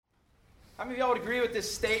How many of y'all would agree with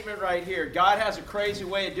this statement right here? God has a crazy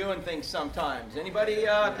way of doing things sometimes. Anybody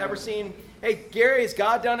ever seen, hey, Gary, has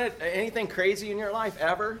God done anything crazy in your life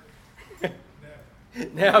ever?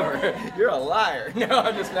 Never. You're a liar. No,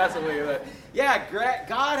 I'm just messing with you. Yeah,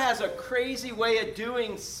 God has a crazy way of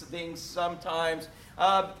doing things sometimes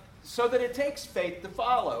so that it takes faith to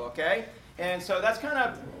follow, okay? And so that's kind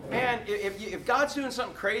of, man, if God's doing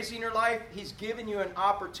something crazy in your life, He's giving you an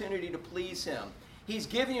opportunity to please Him. He's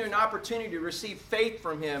giving you an opportunity to receive faith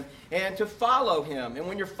from Him and to follow Him. And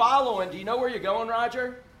when you're following, do you know where you're going,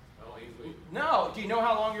 Roger? No. Do you know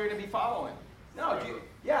how long you're going to be following? No.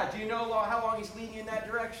 Do you know how long He's leading you in that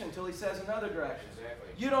direction until He says another direction? Exactly.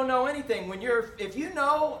 You don't know anything. If you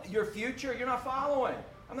know your future, you're not following.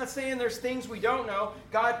 I'm not saying there's things we don't know.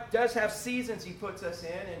 God does have seasons He puts us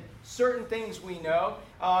in, and certain things we know.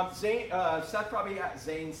 Seth probably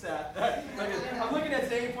Zane Seth. I'm looking at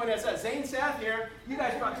Zane pointing at Seth. Zane Seth here. You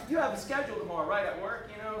guys you have a schedule tomorrow, right, at work?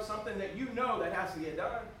 You know, something that you know that has to get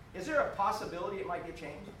done. Is there a possibility it might get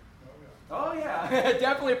changed? Oh yeah,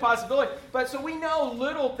 definitely a possibility. But so we know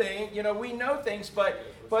little things, we know things,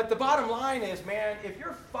 but the bottom line is, man, if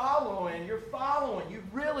you're following, you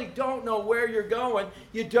really don't know where you're going.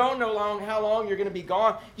 You don't know how long you're going to be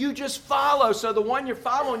gone. You just follow. So the one you're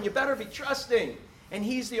following, you better be trusting. And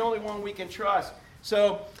He's the only one we can trust.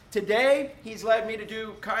 So today, He's led me to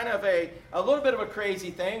do kind of a little bit of a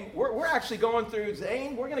crazy thing. We're actually going through,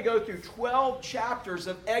 Zane, we're going to go through 12 chapters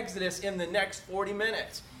of Exodus in the next 40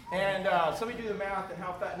 minutes. And somebody do the math and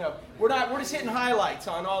how fast. No, we're just hitting highlights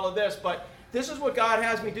on all of this, but this is what God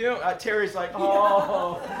has me do. Terry's like,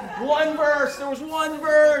 one verse. There was one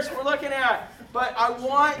verse we're looking at. But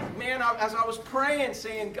as I was praying,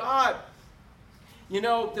 saying, God,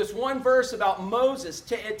 this one verse about Moses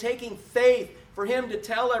taking faith for him to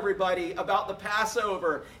tell everybody about the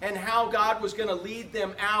Passover and how God was going to lead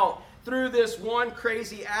them out through this one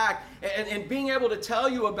crazy act, and being able to tell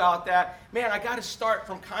you about that, man, I got to start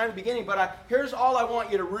from kind of the beginning, but here's all I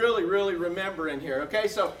want you to really, really remember in here, okay?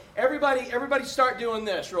 So everybody start doing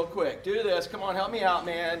this real quick. Do this. Come on, help me out,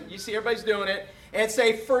 man. You see everybody's doing it. And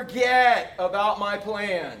say, forget about my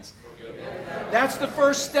plans. That's the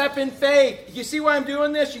first step in faith. You see why I'm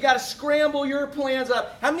doing this? You got to scramble your plans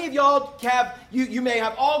up. How many of y'all you may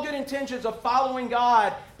have all good intentions of following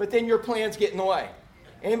God, but then your plans get in the way?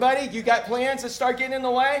 Anybody? You got plans that start getting in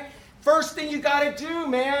the way? First thing you got to do,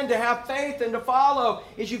 man, to have faith and to follow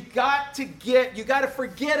is you got to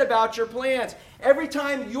forget about your plans. Every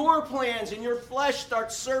time your plans and your flesh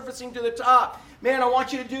start surfacing to the top, man, I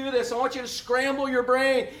want you to do this. I want you to scramble your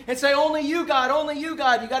brain and say, only you, God, only you,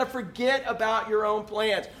 God. You got to forget about your own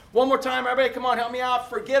plans. One more time, everybody, come on, help me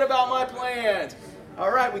out. Forget about my plans.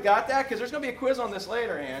 All right, we got that? Because there's going to be a quiz on this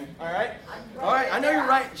later, Ann. All right? All right, I know you're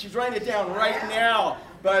right. She's writing it down right now.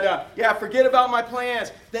 But, forget about my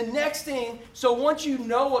plans. The next thing, so once you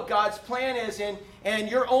know what God's plan is and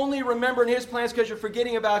you're only remembering His plans because you're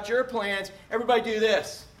forgetting about your plans, everybody do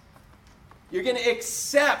this. You're going to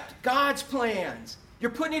accept God's plans.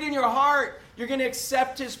 You're putting it in your heart. You're going to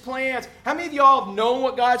accept His plans. How many of y'all have known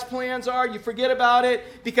what God's plans are? You forget about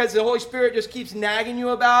it because the Holy Spirit just keeps nagging you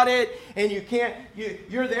about it, and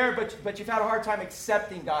you're there, but you've had a hard time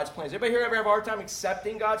accepting God's plans. Anybody here ever have a hard time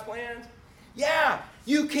accepting God's plans? Yeah,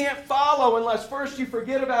 you can't follow unless first you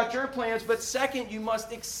forget about your plans, but second, you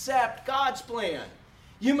must accept God's plan.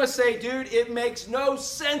 You must say, dude, it makes no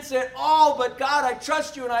sense at all, but God, I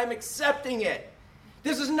trust you and I'm accepting it.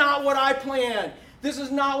 This is not what I planned. This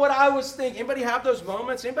is not what I was thinking. Anybody have those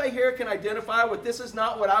moments? Anybody here can identify with this is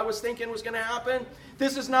not what I was thinking was going to happen?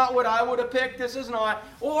 This is not what I would have picked. This is not.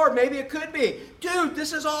 Or maybe it could be. Dude,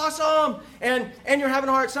 this is awesome. And you're having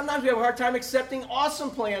a hard, sometimes we have a hard time accepting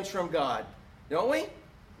awesome plans from God. Don't we?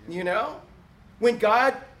 When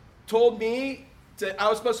God told me I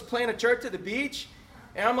was supposed to plant a church at the beach,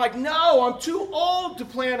 and I'm like, no, I'm too old to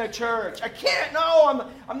plant a church. I can't. No,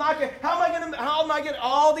 I'm not going to. How am I going to,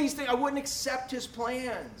 all these things? I wouldn't accept His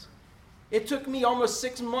plans. It took me almost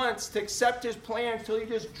 6 months to accept His plans until He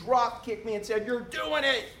just drop-kicked me and said, you're doing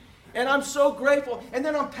it. And I'm so grateful. And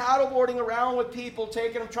then I'm paddleboarding around with people,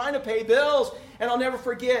 I'm trying to pay bills. And I'll never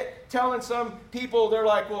forget telling some people, they're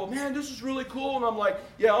like, well, man, this is really cool. And I'm like,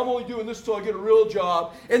 yeah, I'm only doing this until I get a real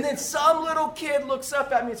job. And then some little kid looks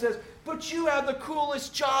up at me and says, but you have the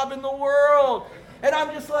coolest job in the world. And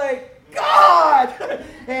I'm just like, God!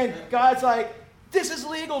 And God's like, this is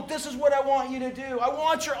legal. This is what I want you to do. I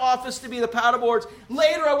want your office to be the paddleboards.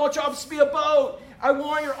 Later, I want your office to be a boat. I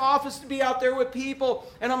want your office to be out there with people.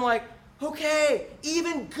 And I'm like, okay,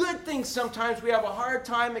 even good things sometimes we have a hard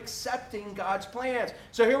time accepting God's plans.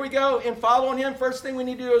 So here we go. In following Him, first thing we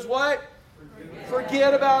need to do is what?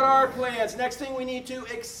 Forget about our plans. Next thing we need to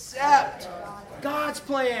accept God's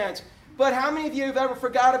plans. But how many of you have ever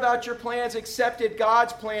forgot about your plans, accepted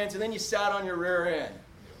God's plans, and then you sat on your rear end?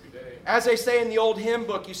 As they say in the old hymn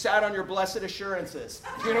book, you sat on your blessed assurances.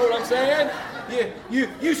 You know what I'm saying?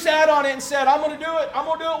 You sat on it and said, I'm going to do it. I'm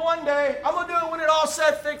going to do it one day. I'm going to do it when it all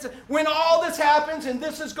set fixed. When all this happens and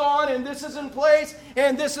this is gone and this is in place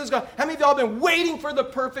and this is gone. How many of y'all have been waiting for the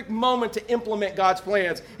perfect moment to implement God's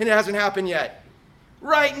plans and it hasn't happened yet?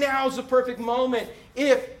 Right now is the perfect moment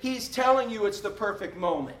if He's telling you it's the perfect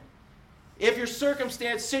moment. If your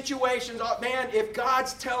circumstance, situations, man, if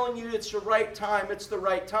God's telling you it's the right time, it's the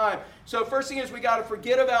right time. So first thing is we got to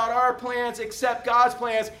forget about our plans, accept God's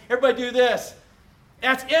plans. Everybody do this.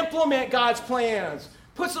 That's implement God's plans.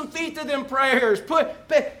 Put some feet to them prayers. Put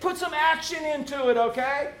some action into it,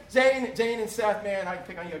 okay? Zane and Seth, man, I can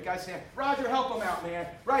pick on you guys. Stand. Roger, help them out, man.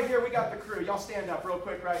 Right here, we got the crew. Y'all stand up real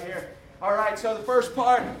quick right here. All right, so the first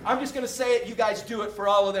part, I'm just going to say it. You guys do it for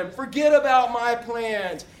all of them. Forget about my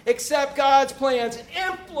plans. Accept God's plans and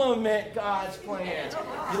implement God's plans.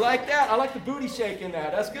 You like that? I like the booty shake in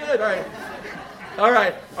that. That's good. All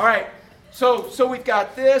right. So we've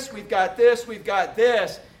got this, we've got this, we've got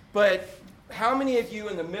this. But how many of you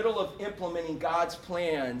in the middle of implementing God's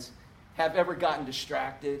plans have ever gotten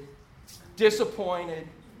distracted, disappointed,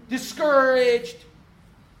 discouraged?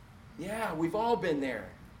 Yeah, we've all been there.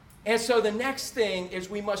 And so the next thing is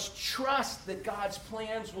we must trust that God's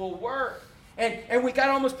plans will work. And we got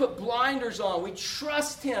to almost put blinders on. We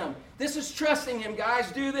trust Him. This is trusting Him,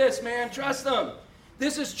 guys. Do this, man. Trust Him.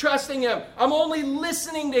 This is trusting Him. I'm only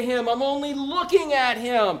listening to Him. I'm only looking at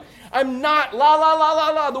Him. I'm not la, la, la, la,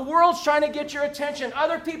 la. The world's trying to get your attention.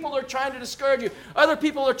 Other people are trying to discourage you. Other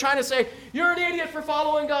people are trying to say, you're an idiot for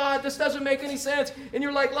following God. This doesn't make any sense. And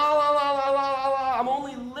you're like, la, la, la, la, la, la, la. I'm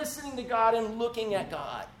only listening to God and looking at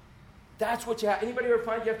God. That's what you have. Anybody ever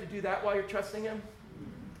find you have to do that while you're trusting Him?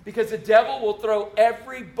 Because the devil will throw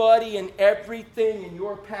everybody and everything in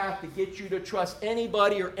your path to get you to trust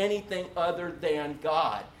anybody or anything other than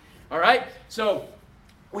God. All right? So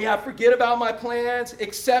we have forget about my plans,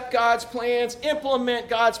 accept God's plans, implement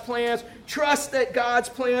God's plans, trust that God's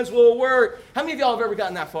plans will work. How many of y'all have ever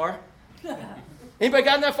gotten that far? Anybody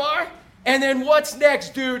gotten that far? And then what's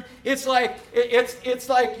next, dude? It's like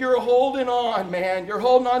you're holding on, man. You're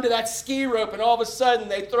holding on to that ski rope, and all of a sudden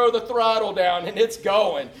they throw the throttle down, and it's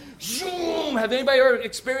going. Zoom! Have anybody ever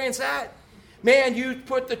experienced that? Man, you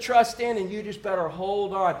put the trust in, and you just better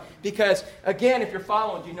hold on. Because, again, if you're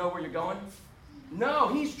following, do you know where you're going? No,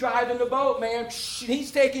 He's driving the boat, man.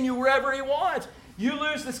 He's taking you wherever He wants. You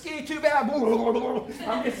lose the ski, too bad.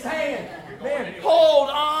 I'm just saying, man,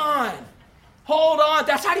 hold on. Hold on.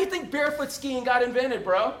 That's how do you think barefoot skiing got invented,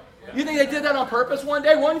 bro? You think they did that on purpose one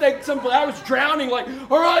day? One day I was drowning like,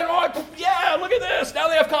 all right, yeah, look at this. Now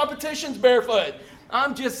they have competitions barefoot.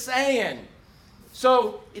 I'm just saying.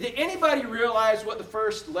 So did anybody realize what the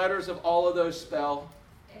first letters of all of those spell?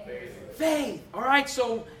 Faith. All right,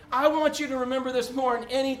 so I want you to remember this more than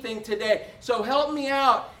anything today. So help me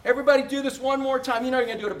out. Everybody do this one more time. You know you're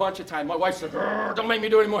going to do it a bunch of times. My wife said, don't make me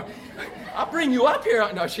do it anymore. I'll bring you up here.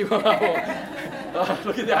 No, she won't. Oh,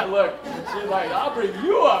 look at that look. She's like, I'll bring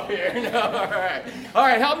you up here. No, all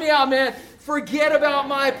right, help me out, man. Forget about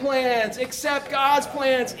my plans. Accept God's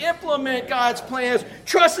plans. Implement God's plans.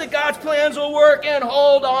 Trust that God's plans will work and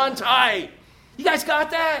hold on tight. You guys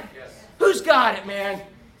got that? Yes. Who's got it, man?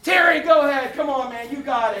 Terry, go ahead. Come on, man. You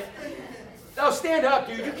got it. Oh, stand up,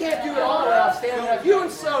 dude. You can't do it all without standing up. You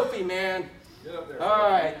and Sophie, man. Get up there. All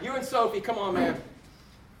right. You and Sophie. Come on, man.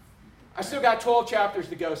 I still got 12 chapters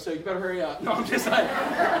to go, so you better hurry up. No, I'm just like, all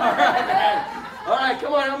right, man. All right,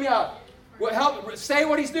 come on. Help me out. Well, say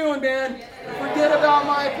what He's doing, man. Forget about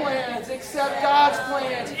my plans. Accept God's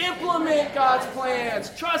plans. Implement God's plans.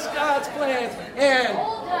 Trust God's plans. And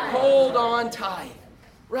hold on tight.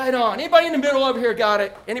 Right on. Anybody in the middle over here got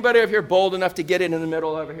it? Anybody over here bold enough to get it in the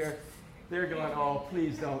middle over here? They're going, oh,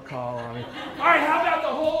 please don't call on me. All right, how about the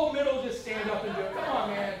whole middle just stand up and do it? Come on,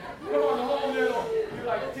 man. Come on, the whole middle. You're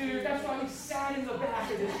like, dude, that's why we sat in the back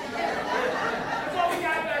of this. That's all we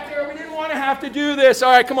got back there. We didn't want to have to do this.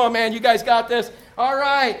 All right, come on, man. You guys got this? All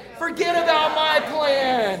right. Forget about my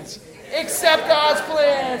plans. Accept God's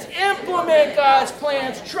plans. Implement God's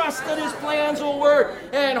plans. Trust that His plans will work.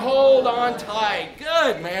 And hold on tight.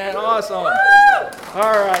 Good, man. Awesome. Woo!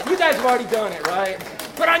 All right. You guys have already done it, right?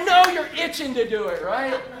 But I know you're itching to do it,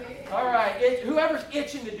 right? All right. Whoever's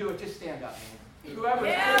itching to do it, just stand up, man. Whoever's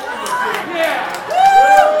itching to do it.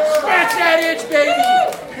 Yeah. Scratch that itch,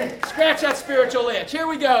 baby. Scratch that spiritual itch. Here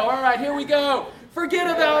we go. All right. Here we go.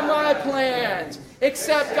 Forget about my plans.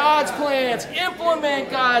 Accept God's plans. Implement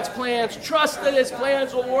God's plans. Trust that His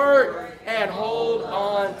plans will work. And hold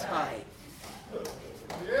on tight.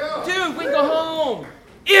 Dude, we can go home.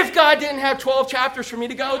 If God didn't have 12 chapters for me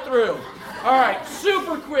to go through. All right,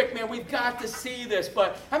 super quick, man. We've got to see this.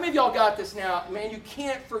 But how many of y'all got this now? Man, you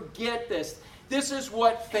can't forget this. This is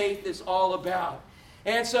what faith is all about.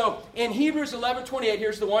 And so in Hebrews 11:28,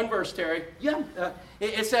 here's the one verse, Terry. Yeah,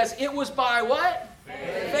 it says, it was by what?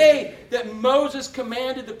 Faith that Moses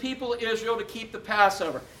commanded the people of Israel to keep the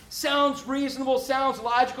Passover. Sounds reasonable, sounds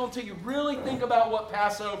logical until you really think about what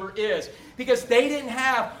Passover is. Because they didn't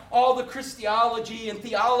have all the Christology and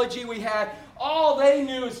theology we had. All they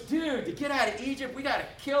knew is, dude, to get out of Egypt, we got to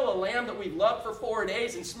kill a lamb that we've loved for 4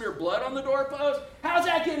 days and smear blood on the doorpost. How's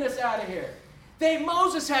that getting us out of here?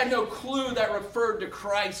 Moses had no clue that referred to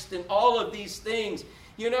Christ and all of these things.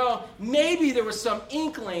 You know, maybe there was some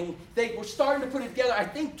inkling. They were starting to put it together. I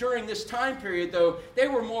think during this time period, though, they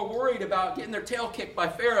were more worried about getting their tail kicked by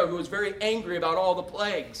Pharaoh, who was very angry about all the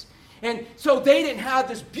plagues. And so they didn't have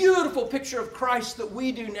this beautiful picture of Christ that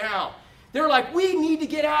we do now. They're like, we need to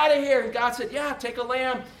get out of here. And God said, yeah, take a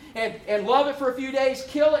lamb and love it for a few days,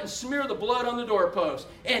 kill it, and smear the blood on the doorpost.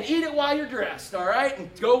 And eat it while you're dressed, all right? And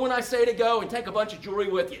go when I say to go, and take a bunch of jewelry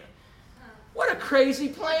with you. What a crazy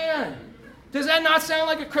plan. Does that not sound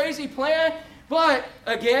like a crazy plan? But,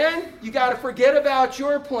 again, you got to forget about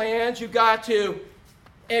your plans. You've got to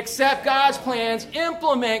accept God's plans,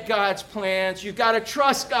 implement God's plans. You've got to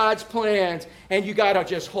trust God's plans, and you got to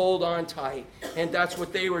just hold on tight. And that's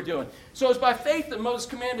what they were doing. So it's by faith that Moses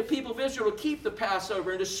commanded the people of Israel to keep the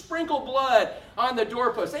Passover and to sprinkle blood on the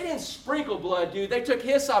doorposts. They didn't sprinkle blood, dude. They took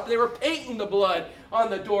hyssop. They were painting the blood on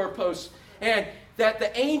the doorposts. And that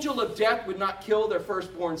the angel of death would not kill their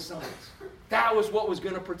firstborn sons. That was what was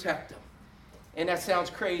going to protect them. And that sounds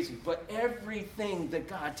crazy, but everything that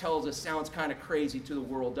God tells us sounds kind of crazy to the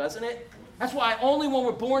world, doesn't it? That's why only when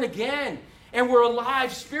we're born again and we're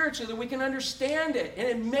alive spiritually that we can understand it. And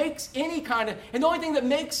it makes any kind of, and the only thing that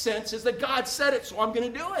makes sense is that God said it, so I'm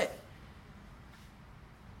going to do it.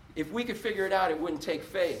 If we could figure it out, it wouldn't take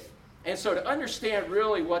faith. And so to understand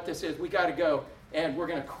really what this is, we got to go, and we're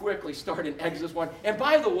going to quickly start in Exodus 1. And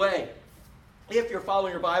by the way, if you're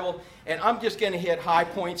following your Bible, and I'm just going to hit high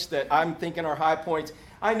points that I'm thinking are high points.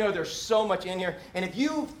 I know there's so much in here. And if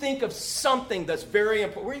you think of something that's very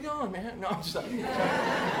important, where are you going, man? No, I'm just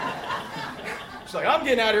like, I'm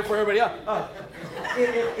getting out of here for everybody else.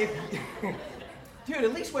 Dude,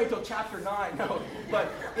 at least wait till chapter 9. No, but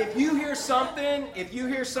if you hear something,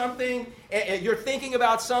 and you're thinking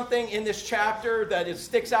about something in this chapter that it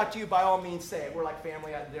sticks out to you, by all means say it. We're like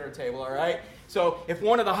family at the dinner table, all right? So if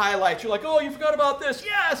one of the highlights, you're like, oh, you forgot about this.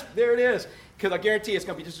 Yes, there it is. Because I guarantee it's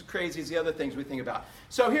going to be just as crazy as the other things we think about.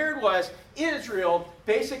 So here it was. Israel,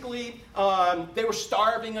 basically, they were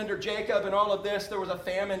starving under Jacob and all of this. There was a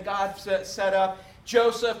famine God set up.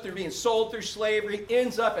 Joseph, they're being sold through slavery,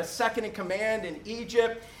 ends up as second in command in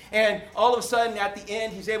Egypt. And all of a sudden, at the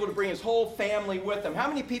end, he's able to bring his whole family with him. How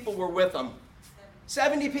many people were with him?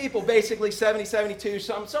 70 people, basically, 70, 72,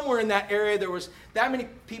 somewhere in that area. There was that many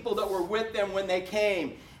people that were with them when they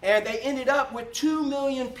came. And they ended up with 2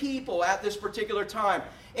 million people at this particular time.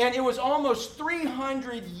 And it was almost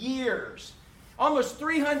 300 years. Almost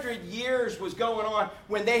 300 years was going on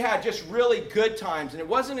when they had just really good times. And it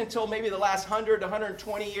wasn't until maybe the last 100 to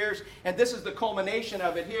 120 years, and this is the culmination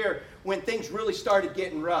of it here, when things really started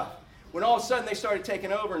getting rough. When all of a sudden they started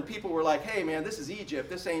taking over and people were like, hey man, this is Egypt,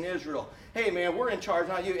 this ain't Israel. Hey man, we're in charge,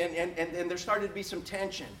 not you. And there started to be some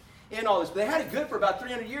tension in all this. But they had it good for about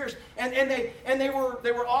 300 years, and they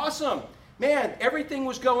were awesome. Man, everything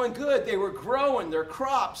was going good. They were growing their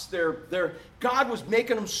crops. God was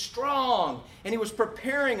making them strong, and He was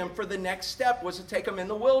preparing them for the next step, was to take them in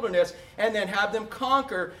the wilderness and then have them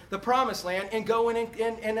conquer the promised land and go in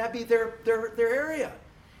and that be their area.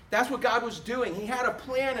 That's what God was doing. He had a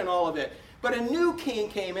plan in all of it. But a new king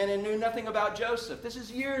came in and knew nothing about Joseph. This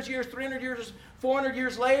is years, 300 years, 400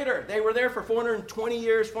 years later. They were there for 420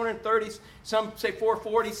 years, 430, some say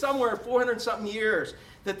 440, somewhere 400-something years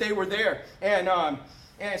that they were there. And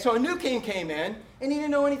so a new king came in, and he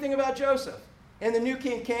didn't know anything about Joseph. And the new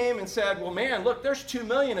king came and said, well, man, look, there's 2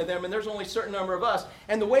 million of them, and there's only a certain number of us.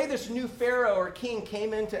 And the way this new pharaoh or king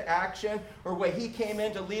came into action, or way he came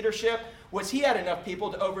into leadership, was he had enough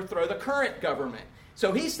people to overthrow the current government.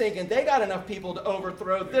 So he's thinking, they got enough people to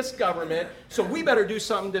overthrow this government, so we better do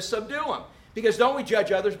something to subdue them. Because don't we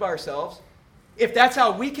judge others by ourselves? If that's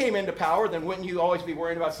how we came into power, then wouldn't you always be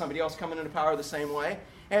worried about somebody else coming into power the same way?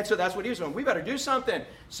 And so that's what he was doing. We better do something.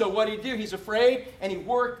 So what did he do? He's afraid, and he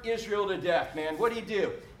worked Israel to death, man. What did he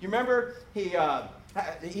do? You remember he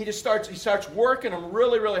he starts working them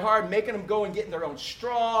really, really hard, making them go and getting their own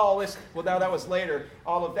straw. All this. Well, now that was later.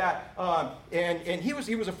 All of that, and he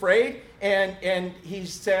was afraid, and he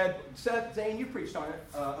said, Zane, you preached on it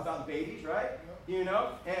about the babies, right? You know,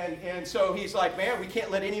 and so he's like, man, we can't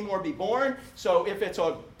let any more be born. So if it's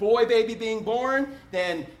a boy baby being born,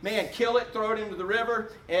 then man, kill it, throw it into the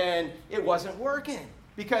river, and it wasn't working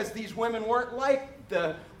because these women weren't like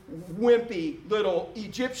the wimpy little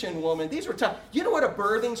Egyptian woman. These were tough. You know what a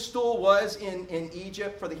birthing stool was in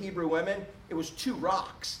Egypt for the Hebrew women? It was 2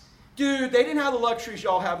 rocks. Dude, they didn't have the luxuries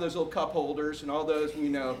y'all have, those little cup holders and all those, you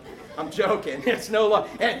know. I'm joking. It's no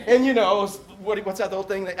and you know, what's that little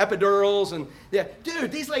thing, the epidurals and yeah.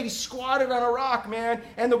 Dude, these ladies squatted on a rock, man,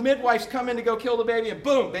 and the midwives come in to go kill the baby and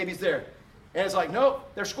boom, baby's there. And it's like, nope,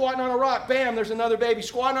 they're squatting on a rock. Bam, there's another baby.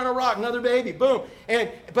 Squatting on a rock, another baby. Boom.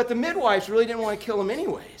 But the midwives really didn't want to kill them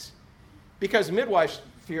anyways because the midwives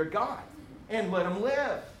feared God and let them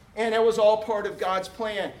live. And it was all part of God's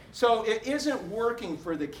plan. So it isn't working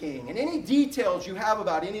for the king. And any details you have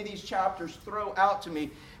about any of these chapters, throw out to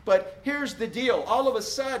me. But here's the deal. All of a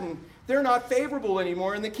sudden, they're not favorable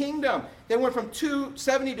anymore in the kingdom. They went from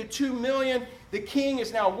 270 to 2 million. The king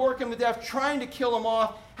is now working to death, trying to kill them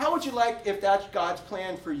off. How would you like if that's God's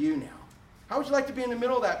plan for you now? How would you like to be in the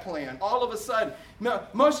middle of that plan? All of a sudden,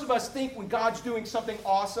 most of us think when God's doing something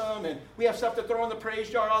awesome and we have stuff to throw in the praise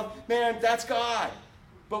jar, man, that's God.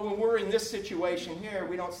 But when we're in this situation here,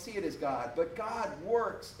 we don't see it as God. But God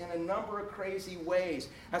works in a number of crazy ways.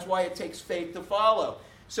 That's why it takes faith to follow.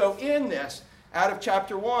 So in this, out of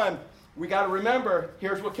chapter 1, we got to remember,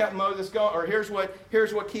 here's what kept Moses going, or here's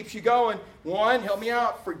what keeps you going. 1, help me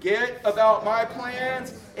out. Forget about my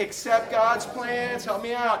plans. Accept God's plans. Help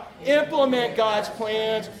me out. Implement God's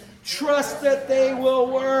plans. Trust that they will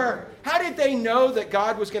work. How did they know that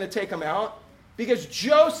God was going to take them out? Because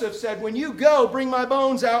Joseph said, when you go, bring my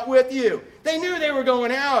bones out with you. They knew they were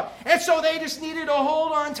going out. And so they just needed to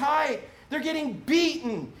hold on tight. They're getting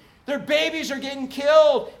beaten. Their babies are getting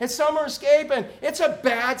killed, and some are escaping. It's a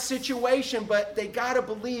bad situation, but they got to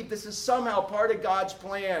believe this is somehow part of God's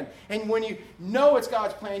plan. And when you know it's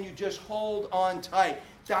God's plan, you just hold on tight.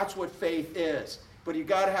 That's what faith is. But you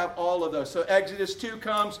got to have all of those. So Exodus 2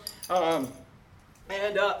 comes,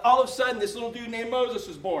 and all of a sudden, this little dude named Moses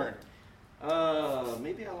was born.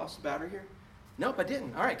 Maybe I lost the battery here. Nope, I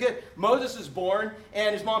didn't. All right, good. Moses is born,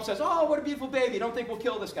 and his mom says, oh, what a beautiful baby. Don't think we'll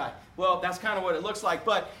kill this guy. Well, that's kind of what it looks like.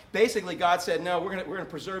 But basically, God said, no, we're gonna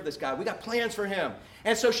preserve this guy. We got plans for him.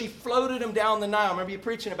 And so she floated him down the Nile. Remember you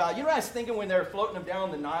preaching about it. You know what I was thinking when they were floating him down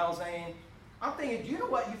the Nile, Zane? I'm thinking, do you know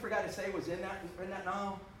what you forgot to say was in that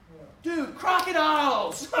Nile? Dude,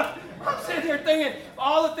 crocodiles! I'm sitting there thinking,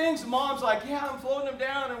 all the things, Mom's like, yeah, I'm floating him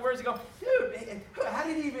down, and where's he going? Dude, how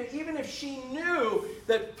did even if she knew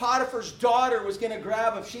that Potiphar's daughter was going to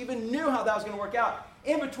grab him, if she even knew how that was going to work out,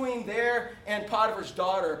 in between there and Potiphar's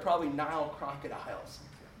daughter are probably Nile crocodiles.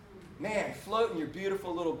 Man, floating your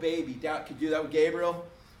beautiful little baby down, could you do that with Gabriel?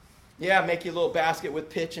 Yeah, make you a little basket with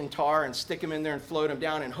pitch and tar and stick him in there and float him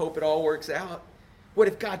down and hope it all works out. What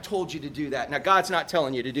if God told you to do that? Now, God's not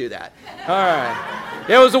telling you to do that. All right.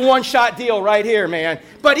 It was a one-shot deal right here, man.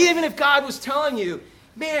 But even if God was telling you,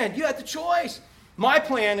 man, you had the choice. My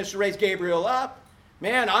plan is to raise Gabriel up.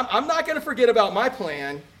 Man, I'm not going to forget about my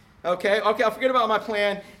plan. Okay, I'll forget about my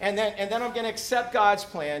plan, and then I'm going to accept God's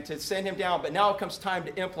plan to send him down. But now it comes time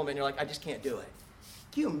to implement. You're like, I just can't do it.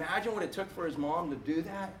 Can you imagine what it took for his mom to do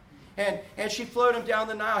that? And she floated him down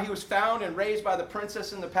the Nile. He was found and raised by the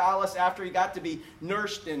princess in the palace after he got to be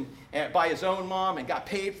nursed by his own mom and got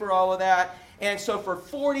paid for all of that. And so for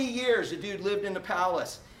 40 years, the dude lived in the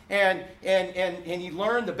palace. And he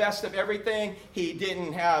learned the best of everything. He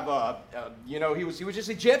didn't have, he was just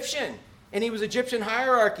Egyptian. And he was Egyptian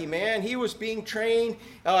hierarchy, man. He was being trained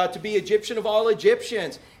to be Egyptian of all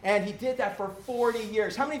Egyptians. And he did that for 40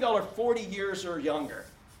 years. How many of y'all are 40 years or younger?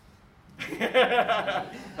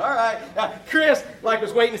 All right. Chris,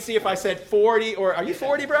 was waiting to see if I said 40 or... Are you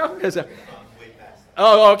 40, bro? I'm way past that.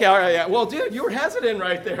 Oh, okay. All right. Yeah. Well, dude, you were hesitant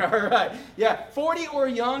right there. All right. Yeah. 40 or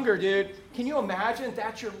younger, dude. Can you imagine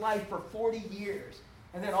that's your life for 40 years?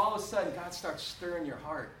 And then all of a sudden, God starts stirring your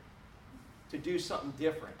heart to do something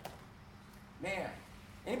different. Man,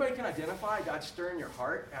 anybody can identify God stirring your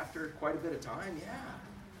heart after quite a bit of time?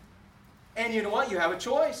 Yeah. And you know what? You have a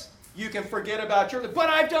choice. You can forget about but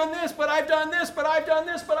I've done this, but I've done this, but I've done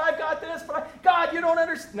this, but I've got this, God, you don't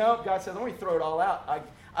understand. No, God said, let me throw it all out.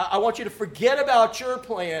 I want you to forget about your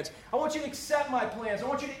plans. I want you to accept my plans. I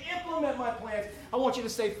want you to implement my plans. I want you to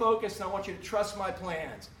stay focused, and I want you to trust my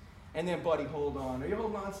plans. And then, buddy, hold on. Are you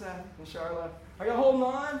holding on, Seth and Charlotte? Are you holding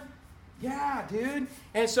on? Yeah, dude.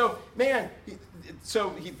 And so, man,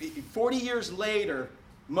 40 years later,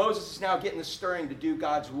 Moses is now getting the stirring to do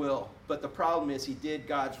God's will. But the problem is he did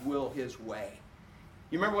God's will his way.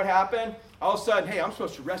 You remember what happened? All of a sudden, hey, I'm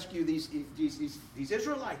supposed to rescue these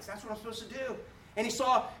Israelites. That's what I'm supposed to do. And he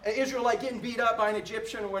saw an Israelite getting beat up by an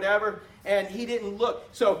Egyptian or whatever, and he didn't look.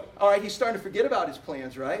 So, all right, he's starting to forget about his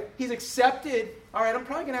plans, right? He's accepted, all right, I'm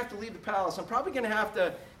probably going to have to leave the palace. I'm probably going to have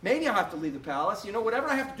to, maybe I'll have to leave the palace. You know, whatever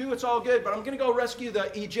I have to do, it's all good, but I'm going to go rescue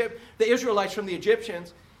the Israelites from the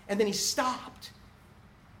Egyptians. And then he stopped.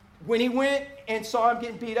 When he went and saw him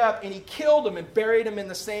getting beat up, and he killed him and buried him in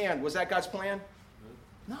the sand, was that God's plan?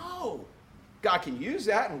 No. God can use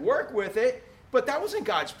that and work with it, but that wasn't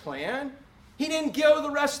God's plan. He didn't go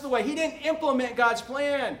the rest of the way. He didn't implement God's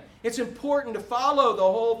plan. It's important to follow the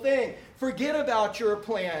whole thing. Forget about your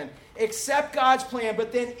plan. Accept God's plan,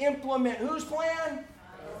 but then implement whose plan?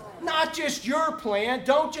 Not just your plan.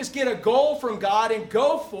 Don't just get a goal from God and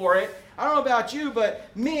go for it. I don't know about you,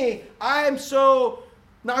 but me, I am so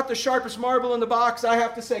not the sharpest marble in the box. I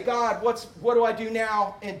have to say, God, what do I do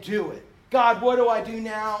now? And do it. God, what do I do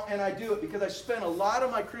now? And I do it because I spent a lot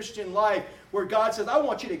of my Christian life where God says, I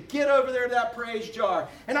want you to get over there to that praise jar.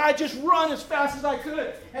 And I just run as fast as I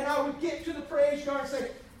could. And I would get to the praise jar and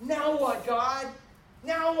say, now what, God?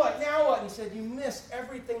 Now what? Now what? And he said, you missed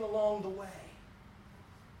everything along the way.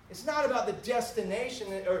 It's not about the destination,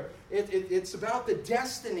 or it's about the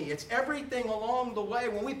destiny. It's everything along the way.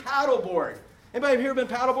 When we paddleboard, anybody here been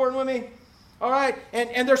paddleboarding with me? All right,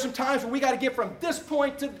 and there's some times where we got to get from this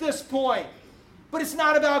point to this point. But it's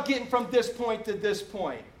not about getting from this point to this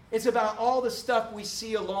point. It's about all the stuff we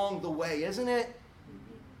see along the way, isn't it?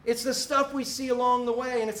 It's the stuff we see along the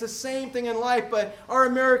way, and it's the same thing in life, but our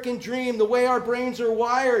American dream, the way our brains are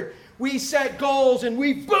wired, we set goals and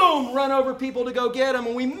we, boom, run over people to go get them,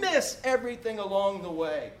 and we miss everything along the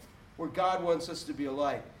way where God wants us to be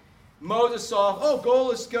alike. Moses saw,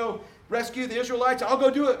 goal is to go rescue the Israelites. I'll go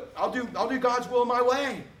do it. I'll do God's will my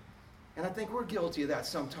way. And I think we're guilty of that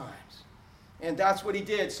sometimes. And that's what he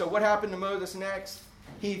did. So what happened to Moses next?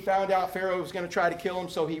 He found out Pharaoh was going to try to kill him,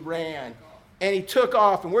 so he ran. And he took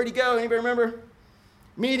off. And where'd he go? Anybody remember?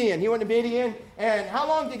 Midian. He went to Midian. And how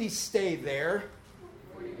long did he stay there?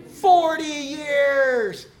 40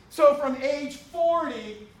 years. So from age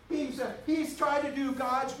 40, he's tried to do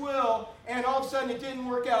God's will, and all of a sudden it didn't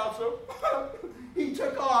work out. So he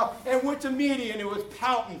took off and went to Midian, who was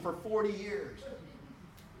pouting for 40 years.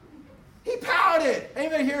 He pouted.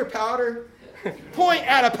 Anybody here powder? Point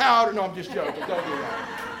at a powder. No, I'm just joking. Don't do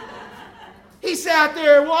that. He sat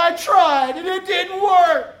there. Well, I tried, and it didn't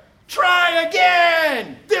work. Try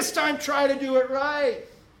again. This time, try to do it right.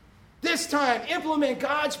 This time, implement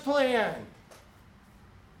God's plan.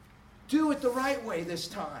 Do it the right way this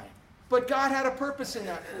time. But God had a purpose in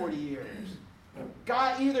that 40 years.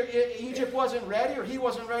 God, either Egypt wasn't ready or he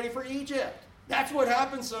wasn't ready for Egypt. That's what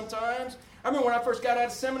happens sometimes. I remember when I first got out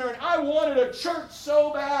of seminary, and I wanted a church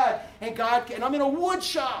so bad. And I'm in a wood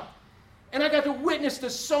shop. And I got to witness to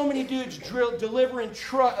so many dudes delivering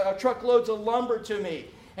truckloads of lumber to me.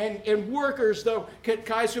 And workers, though,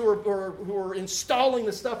 guys who were installing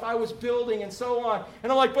the stuff I was building and so on.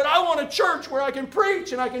 And I'm like, but I want a church where I can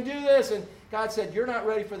preach and I can do this. And God said, you're not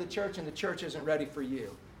ready for the church, and the church isn't ready for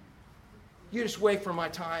you. You just wait for my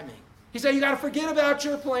timing. He said, you got to forget about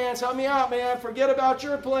your plans. Help me out, man. Forget about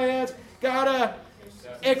your plans. Got to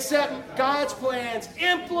accept God's plans.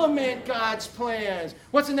 Implement God's plans.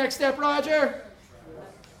 What's the next step, Roger?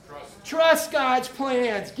 Trust God's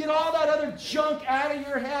plans. Get all that other junk out of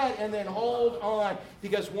your head and then hold on.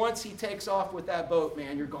 Because once he takes off with that boat,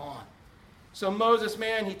 man, you're gone. So Moses,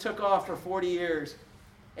 man, he took off for 40 years.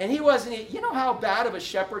 And he wasn't, you know how bad of a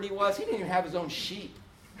shepherd he was? He didn't even have his own sheep.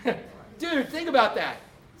 Dude, think about that.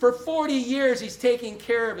 For 40 years, he's taking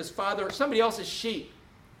care of his father, somebody else's sheep.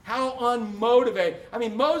 How unmotivated. I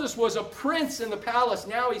mean, Moses was a prince in the palace.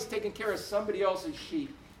 Now he's taking care of somebody else's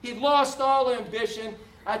sheep. He'd lost all ambition.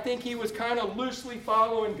 I think he was kind of loosely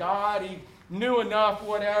following God. He knew enough,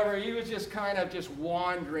 whatever. He was just kind of just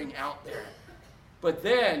wandering out there. But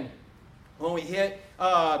then, when we hit,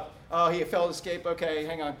 he failed to escape. Okay,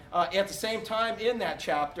 hang on. At the same time in that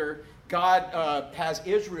chapter, God has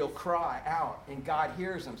Israel cry out, and God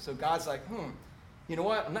hears them. So God's like, you know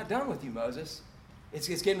what? I'm not done with you, Moses. It's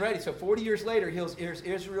getting ready. So 40 years later, he hears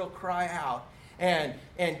Israel cry out, and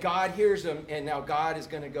God hears them, and now God is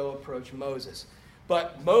going to go approach Moses.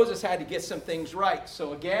 But Moses had to get some things right.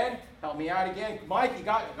 So again, help me out again. Mike, you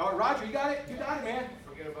got it. Oh, Roger, you got it? You got it, man.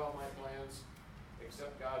 Forget about my plans.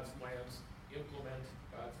 Accept God's plans. Implement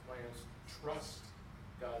God's plans. Trust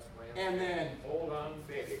God's plans. And then hold on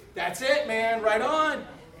faith. That's it, man. Right on.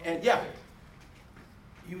 And yeah.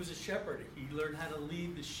 He was a shepherd. He learned how to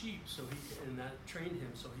lead the sheep, and that trained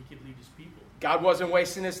him so he could lead his people. God wasn't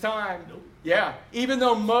wasting his time. Nope. Yeah. Even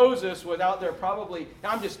though Moses was out there probably,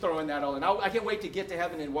 I'm just throwing that all in. I can't wait to get to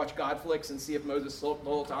heaven and watch God flicks and see if Moses slept the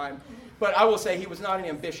whole time. But I will say he was not an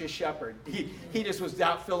ambitious shepherd. He just was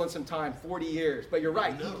out filling some time, 40 years. But you're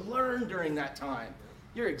right. He learned during that time.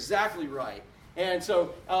 You're exactly right. And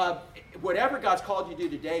so whatever God's called you to do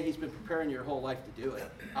today, he's been preparing your whole life to do it.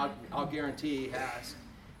 I'll guarantee he has.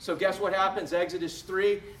 So guess what happens? Exodus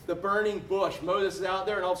 3, the burning bush. Moses is out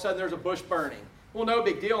there, and all of a sudden there's a bush burning. Well, no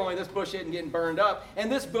big deal. Only this bush isn't getting burned up.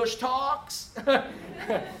 And this bush talks.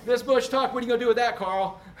 This bush talks. What are you going to do with that,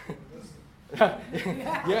 Carl?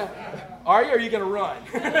 Yeah. Are you, or are you going to run?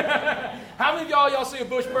 How many of y'all see a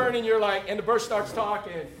bush burn and you're like, and the bush starts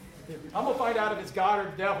talking? I'm going to find out if it's God or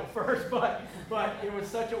the devil first, but it was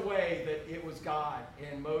such a way that it was God,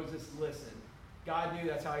 and Moses listened. God knew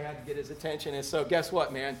that's how he had to get his attention. And so guess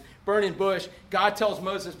what, man? Burning bush, God tells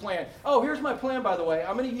Moses' plan. Oh, here's my plan, by the way.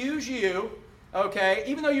 I'm going to use you, okay?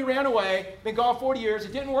 Even though you ran away, been gone 40 years,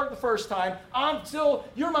 it didn't work the first time.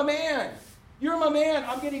 You're my man. You're my man.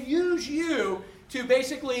 I'm going to use you to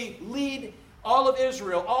basically lead all of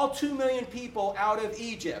Israel, all 2 million people out of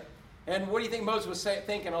Egypt. And what do you think Moses was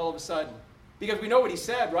thinking all of a sudden? Because we know what he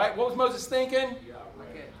said, right? What was Moses thinking?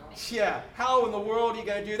 Yeah, how in the world are you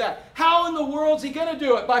going to do that? How in the world is he going to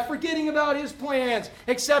do it? By forgetting about his plans,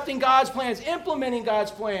 accepting God's plans, implementing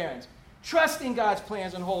God's plans, trusting God's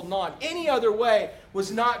plans, and holding on. Any other way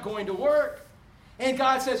was not going to work. And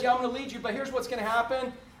God says, yeah, I'm going to lead you, but here's what's going to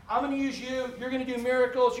happen. I'm going to use you. You're going to do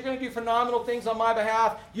miracles. You're going to do phenomenal things on my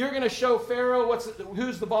behalf. You're going to show Pharaoh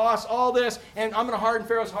who's the boss, all this, and I'm going to harden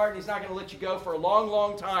Pharaoh's heart, and he's not going to let you go for a long,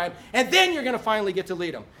 long time, and then you're going to finally get to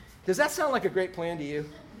lead him. Does that sound like a great plan to you?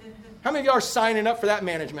 How many of y'all are signing up for that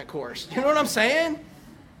management course? You know what I'm saying?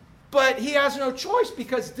 But he has no choice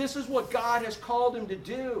because this is what God has called him to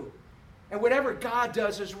do. And whatever God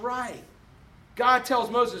does is right. God tells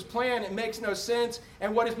Moses' plan, it makes no sense.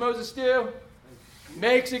 And what does Moses do?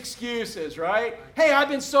 Makes excuses, right? Hey, I've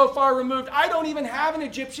been so far removed, I don't even have an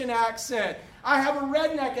Egyptian accent. I have a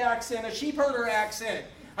redneck accent, a sheepherder accent.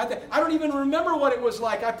 I don't even remember what it was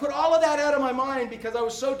like. I put all of that out of my mind because I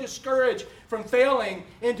was so discouraged from failing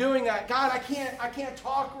in doing that. God, I can't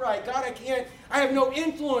talk right. God, I have no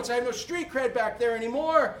influence. I have no street cred back there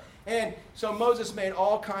anymore. And so Moses made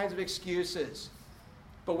all kinds of excuses.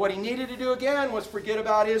 But what he needed to do again was forget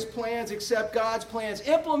about his plans, accept God's plans,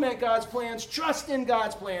 implement God's plans, trust in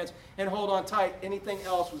God's plans, and hold on tight. Anything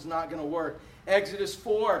else was not going to work. Exodus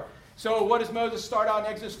 4. So what does Moses start out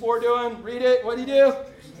in Exodus 4 doing? Read it. What did he do?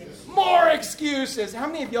 More excuses. How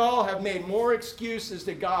many of y'all have made more excuses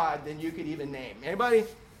to God than you could even name? Anybody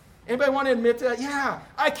want to admit that? Yeah,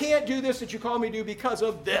 I can't do this that you call me to do because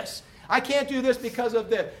of this. I can't do this because of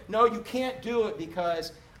this. No, you can't do it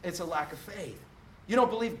because it's a lack of faith. You don't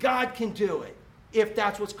believe God can do it if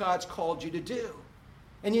that's what God's called you to do.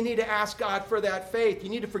 And you need to ask God for that faith. You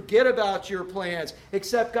need to forget about your plans,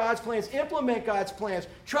 accept God's plans, implement God's plans,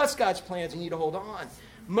 trust God's plans, and you need to hold on.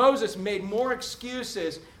 Moses made more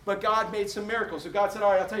excuses, but God made some miracles. So God said,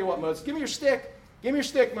 all right, I'll tell you what, Moses, give me your stick. Give me your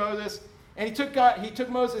stick, Moses. And he took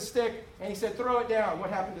Moses' stick, and he said, throw it down.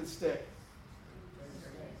 What happened to the stick?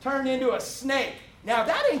 Turned into a snake. Now,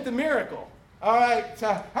 that ain't the miracle. All right,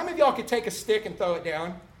 so how many of y'all could take a stick and throw it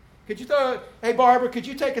down? Could you throw it? Hey, Barbara, could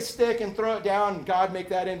you take a stick and throw it down and God make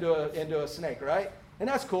that into a snake, right? And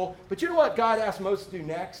that's cool. But you know what God asked Moses to do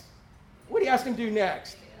next? What did he ask him to do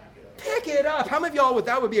next? Pick it up. How many of y'all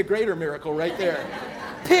that would be a greater miracle right there?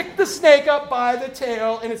 Pick the snake up by the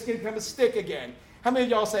tail and it's going to become a stick again. How many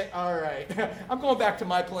of y'all say, all right, I'm going back to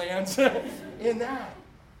my plans in that?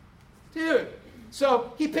 Dude,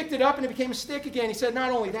 so he picked it up and it became a stick again. He said,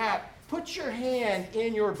 not only that, put your hand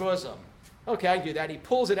in your bosom. Okay, I can do that. He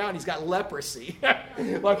pulls it out and he's got leprosy.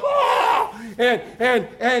 Like, oh!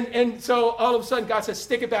 And so all of a sudden God says,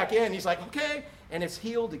 stick it back in. He's like, okay. And it's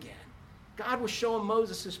healed again. God was showing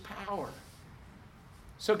Moses his power.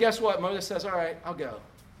 So guess what? Moses says, all right, I'll go.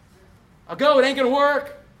 I'll go. It ain't going to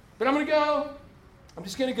work, but I'm going to go. I'm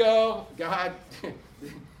just going to go. God,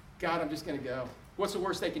 I'm just going to go. What's the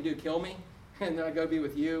worst they can do? Kill me? And then I go be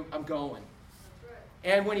with you? I'm going.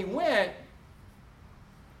 And when he went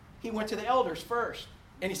to the elders first.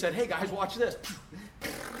 And he said, hey, guys, watch this.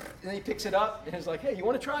 And then he picks it up and he's like, hey, you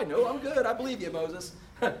want to try? No, I'm good. I believe you, Moses.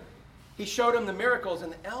 He showed them the miracles,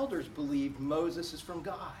 and the elders believed Moses is from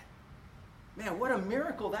God. Man, what a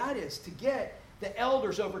miracle that is, to get the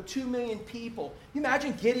elders, over 2 million people. You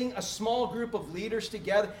imagine getting a small group of leaders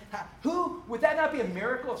together? Would that not be a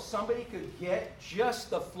miracle if somebody could get just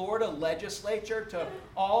the Florida legislature to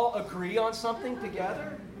all agree on something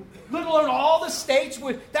together? Let alone all the states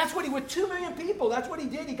with 2 million people, that's what he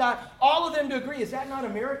did. He got all of them to agree. Is that not a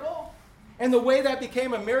miracle? And the way that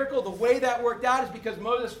became a miracle, the way that worked out is because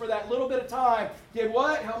Moses, for that little bit of time, did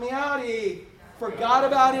what? Help me out. He forgot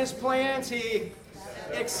about his plans. He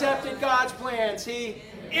accepted God's plans. He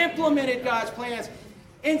implemented God's plans.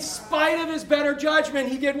 In spite of his better judgment,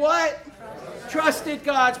 he did what? Trusted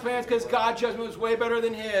God's plans because God's judgment was way better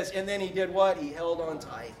than his. And then he did what? He held on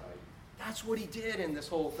tight. That's what he did in this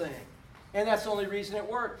whole thing. And that's the only reason it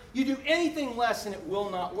worked. You do anything less and it will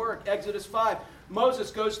not work. Exodus 5.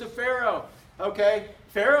 Moses goes to Pharaoh. Okay,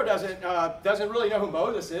 Pharaoh doesn't really know who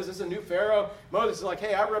Moses is. This is a new Pharaoh. Moses is like,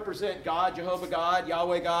 hey, I represent God, Jehovah God,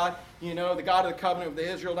 Yahweh God, the God of the covenant of the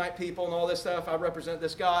Israelite people and all this stuff. I represent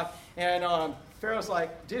this God. And Pharaoh's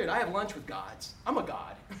like, dude, I have lunch with gods. I'm a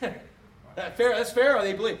god. That's Pharaoh,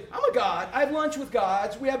 they believe. I'm a god. I have lunch with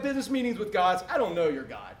gods. We have business meetings with gods. I don't know your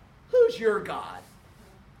God. Who's your God?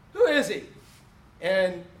 Who is he?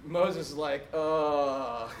 And Moses is like,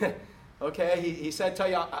 okay, he said, tell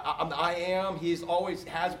you, I am. He's always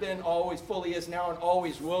has been, always fully is now, and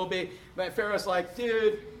always will be. But Pharaoh's like,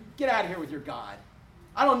 dude, get out of here with your God.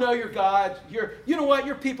 I don't know your God. You know what?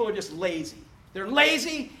 Your people are just lazy. They're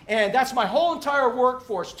lazy, and that's my whole entire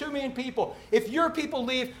workforce, 2 million people. If your people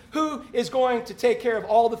leave, who is going to take care of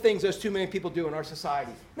all the things those 2 million people do in our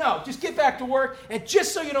society? No, just get back to work, and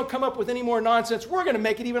just so you don't come up with any more nonsense, we're going to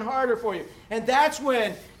make it even harder for you. And that's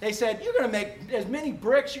when they said, you're going to make as many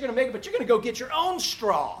bricks, you're going to make it, but you're going to go get your own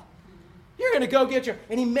straw. You're going to go get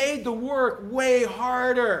and he made the work way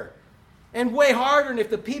harder. And way harder, and if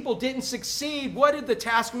the people didn't succeed, what did the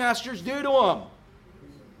taskmasters do to them?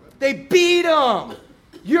 They beat them.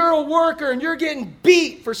 You're a worker and you're getting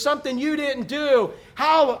beat for something you didn't do.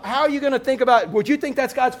 How are you going to think about it? Would you think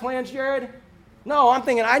that's God's plans, Jared? No, I'm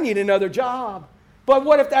thinking I need another job. But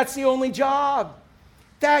what if that's the only job?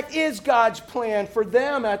 That is God's plan for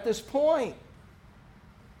them at this point.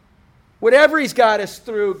 Whatever he's got us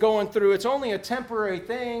going through, it's only a temporary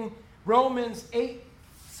thing. Romans 8,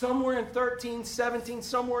 somewhere in 13, 17,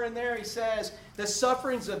 somewhere in there, he says, the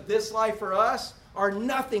sufferings of this life for us are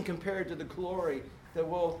nothing compared to the glory that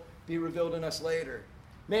will be revealed in us later.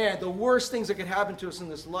 Man, the worst things that could happen to us in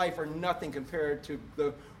this life are nothing compared to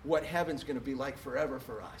what heaven's going to be like forever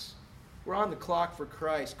for us. We're on the clock for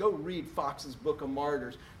Christ. Go read Fox's Book of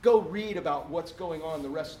Martyrs. Go read about what's going on in the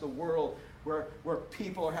rest of the world where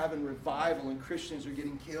people are having revival and Christians are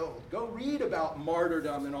getting killed. Go read about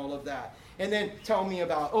martyrdom and all of that. And then tell me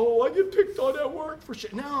about, I get picked on at work for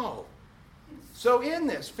shit. No. So in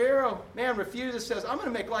this, Pharaoh, refuses, says, I'm going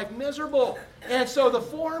to make life miserable. And so the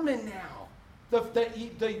foremen now,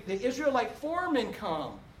 the Israelite foremen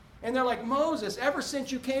come. And they're like, Moses, ever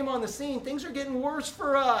since you came on the scene, things are getting worse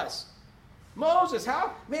for us. Moses, I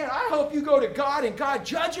hope you go to God and God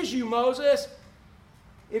judges you, Moses.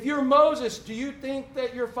 If you're Moses, do you think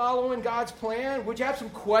that you're following God's plan? Would you have some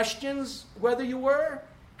questions whether you were?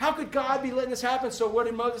 How could God be letting this happen? So where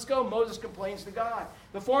did Moses go? Moses complains to God.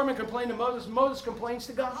 The foreman complained to Moses. Moses complains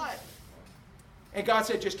to God. And God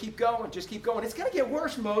said, just keep going, just keep going. It's going to get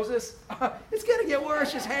worse, Moses. It's going to get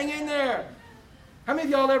worse. Just hang in there. How many of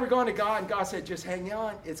y'all ever gone to God and God said, just hang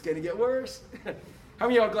on, it's going to get worse? How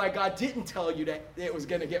many of y'all are glad God didn't tell you that it was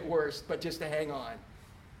going to get worse, but just to hang on?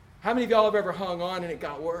 How many of y'all have ever hung on and it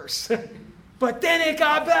got worse? But then it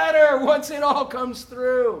got better once it all comes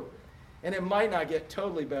through. And it might not get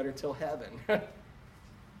totally better till heaven. But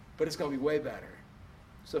it's going to be way better.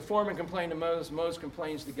 So the foreman complained to Moses. Moses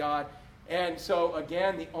complains to God. And so,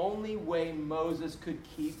 again, the only way Moses could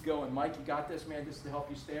keep going. Mike, you got this, man? This is to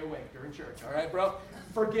help you stay awake during church. All right, bro?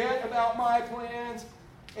 Forget about my plans.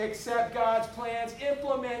 Accept God's plans.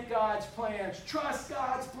 Implement God's plans. Trust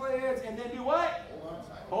God's plans. And then do what?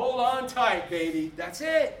 Hold on tight, baby. That's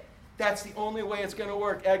it. That's the only way it's going to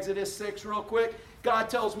work. Exodus 6, real quick.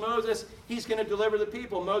 God tells Moses he's going to deliver the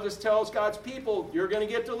people. Moses tells God's people, you're going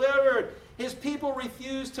to get delivered. His people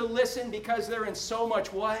refuse to listen because they're in so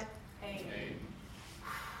much what? Pain.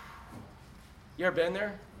 You ever been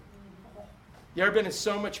there? You ever been in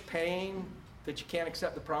so much pain that you can't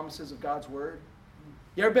accept the promises of God's word?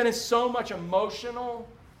 You ever been in so much emotional,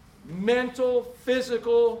 mental,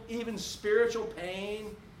 physical, even spiritual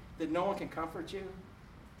pain that no one can comfort you?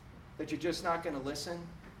 That you're just not going to listen?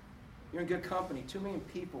 You're in good company. 2 million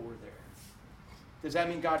people were there. Does that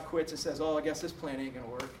mean God quits and says, I guess this plan ain't going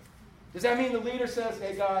to work? Does that mean the leader says,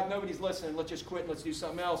 hey, God, nobody's listening. Let's just quit and let's do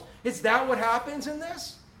something else? Is that what happens in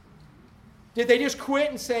this? Did they just quit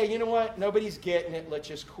and say, you know what, nobody's getting it, let's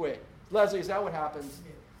just quit? Leslie, is that what happens?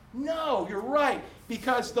 No, you're right.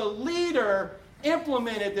 Because the leader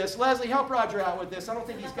implemented this. Leslie, help Roger out with this. I don't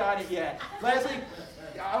think he's got it yet. Leslie,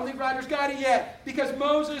 I don't think Roger's got it yet. Because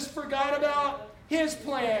Moses forgot about his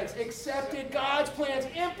plans, accepted God's plans,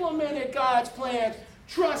 implemented God's plans,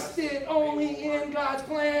 trusted only in God's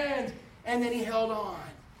plans, and then he held on.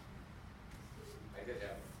 I did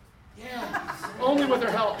that. Yeah. Only with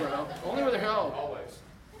her help, bro. Only with her help. Always.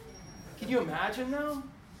 Can you imagine, though?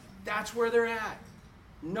 That's where they're at.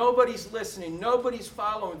 Nobody's listening. Nobody's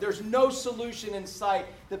following. There's no solution in sight.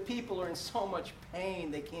 The people are in so much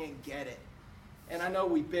pain, they can't get it. And I know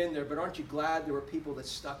we've been there, but aren't you glad there were people that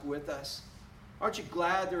stuck with us? Aren't you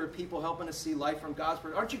glad there were people helping us see life from God's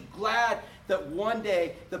perspective? Aren't you glad that one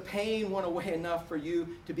day the pain went away enough for you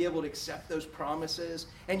to be able to accept those promises?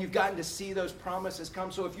 And you've gotten to see those promises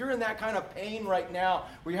come. So if you're in that kind of pain right now,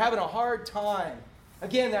 where you're having a hard time,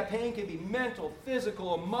 again, that pain can be mental,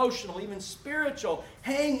 physical, emotional, even spiritual.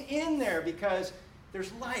 Hang in there because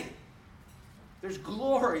there's light. There's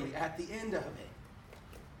glory at the end of it.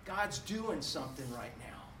 God's doing something right now.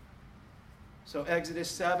 So Exodus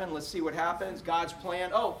 7, let's see what happens. God's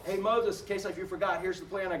plan. Oh, hey Moses, in case you forgot, here's the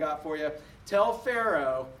plan I got for you. Tell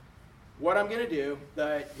Pharaoh what I'm going to do.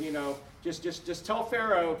 That just tell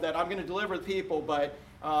Pharaoh that I'm going to deliver the people, but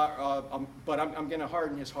I'm going to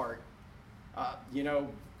harden his heart.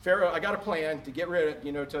 Pharaoh, I got a plan to get rid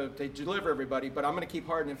of, to deliver everybody, but I'm going to keep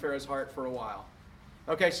hardening Pharaoh's heart for a while.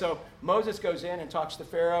 Okay, so Moses goes in and talks to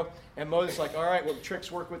Pharaoh, and Moses is like, all right, well, the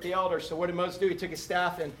tricks work with the elders. So what did Moses do? He took his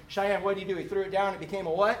staff, and Cheyenne, what did he do? He threw it down, and it became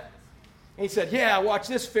a what? And he said, yeah, watch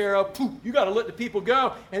this, Pharaoh. Poof, you got to let the people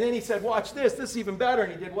go. And then he said, watch this. This is even better.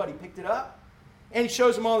 And he did what? He picked it up, and he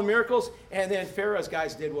shows them all the miracles, and then Pharaoh's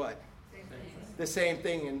guys did what? The same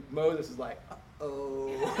thing, and Moses is like,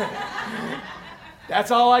 uh-oh. That's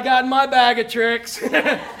all I got in my bag of tricks.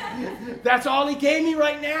 That's all he gave me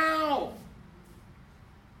right now.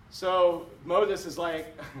 So Moses is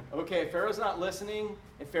like, okay, Pharaoh's not listening,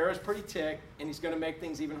 and Pharaoh's pretty ticked, and he's going to make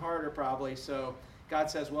things even harder probably. So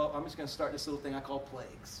God says, well, I'm just going to start this little thing I call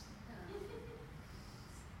plagues.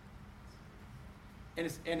 And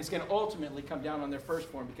it's going to ultimately come down on their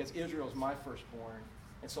firstborn because Israel's my firstborn.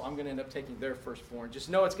 And so I'm going to end up taking their firstborn. Just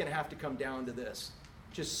know it's going to have to come down to this.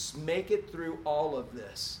 Just make it through all of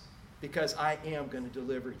this because I am going to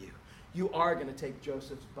deliver you. You are going to take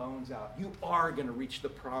Joseph's bones out. You are going to reach the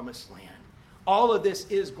promised land. All of this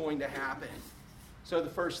is going to happen. So the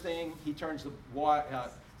first thing, he turns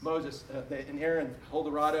Moses and Aaron hold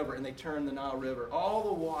the rod over, and they turn the Nile River, all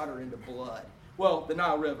the water into blood. Well, the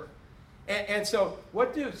Nile River. And so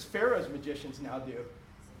what do Pharaoh's magicians now do?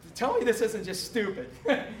 Tell me this isn't just stupid.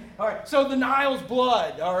 All right, so the Nile's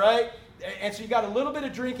blood, all right? And so you got a little bit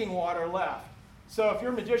of drinking water left. So if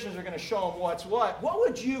your magicians are going to show them what's what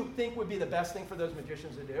would you think would be the best thing for those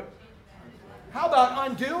magicians to do? How about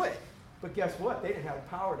undo it? But guess what? They didn't have the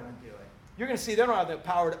power to undo it. You're going to see they don't have the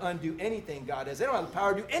power to undo anything God does. They don't have the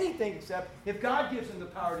power to do anything except if God gives them the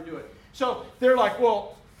power to do it. So they're like,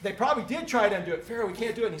 well, they probably did try to undo it. Pharaoh, we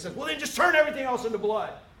can't do it. And he says, well, then just turn everything else into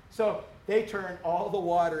blood. So they turn all the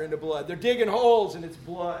water into blood. They're digging holes and it's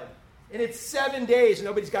blood. And it's 7 days and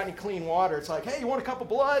nobody's got any clean water. It's like, hey, you want a cup of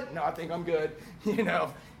blood? No, I think I'm good.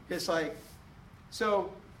 It's like,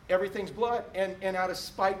 so everything's blood. And out of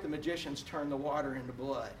spite, the magicians turn the water into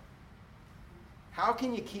blood. How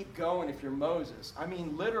can you keep going if you're Moses? I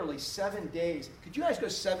mean, literally 7 days. Could you guys go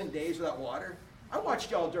 7 days without water? I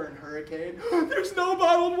watched y'all during hurricane. There's no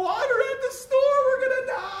bottled water at the store. We're going to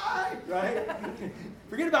die. Right?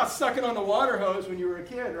 Forget about sucking on the water hose when you were a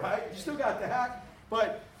kid, right? You still got that.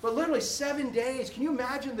 But literally 7 days. Can you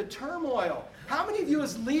imagine the turmoil? How many of you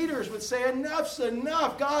as leaders would say, enough's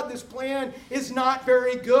enough. God, this plan is not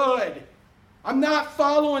very good. I'm not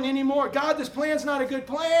following anymore. God, this plan's not a good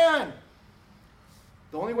plan.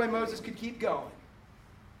 The only way Moses could keep going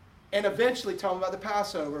and eventually tell him about the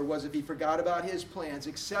Passover was if he forgot about his plans,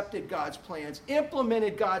 accepted God's plans,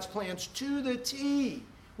 implemented God's plans to the T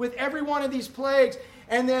with every one of these plagues.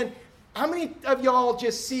 And then how many of y'all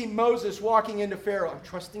just see Moses walking into Pharaoh? I'm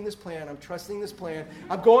trusting this plan. I'm trusting this plan.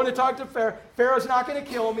 I'm going to talk to Pharaoh. Pharaoh's not going to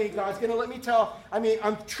kill me. God's going to let me tell.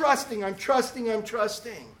 I'm trusting.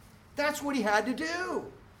 That's what he had to do.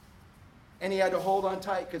 And he had to hold on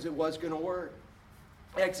tight because it was going to work.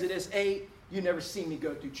 Exodus 8, you never see me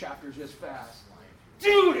go through chapters as fast.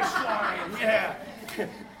 Dude, it's flying, yeah.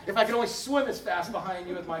 If I could only swim as fast behind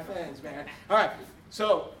you with my fins, man. All right,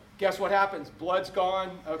 so guess what happens? Blood's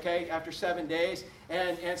gone, okay, after 7 days.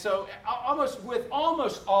 And so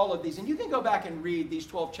almost all of these, and you can go back and read these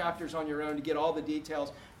 12 chapters on your own to get all the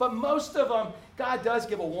details, but most of them, God does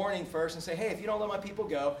give a warning first and say, hey, if you don't let my people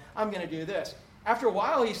go, I'm going to do this. After a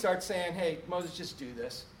while, he starts saying, hey, Moses, just do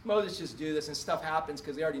this. Moses, just do this, and stuff happens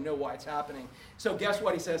because they already know why it's happening. So guess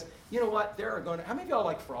what? He says, you know what? How many of y'all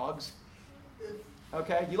like frogs?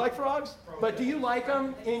 Okay, you like frogs? But do you like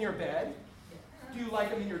them in your bed? Do you like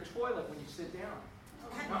them in your toilet when you sit down?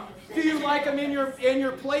 Do you like them in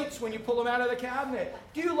your plates when you pull them out of the cabinet?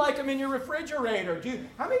 Do you like them in your refrigerator?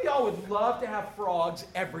 How many of y'all would love to have frogs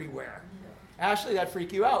everywhere? Ashley, that'd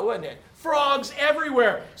freak you out, wouldn't it? Frogs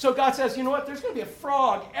everywhere. So God says, you know what? There's going to be a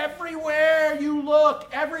frog everywhere you look,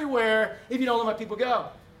 everywhere, if you don't let my people go.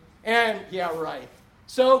 And, yeah, right.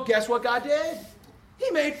 So guess what God did?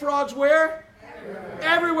 He made frogs where?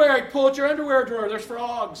 Everywhere. You pull out your underwear drawer, there's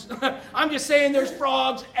frogs. I'm just saying there's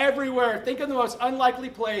frogs everywhere. Think of the most unlikely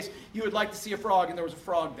place you would like to see a frog, and there was a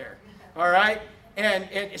frog there. All right?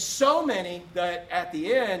 And so many that at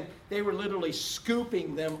the end, they were literally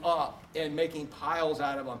scooping them up and making piles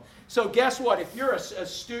out of them. So guess what? If you're an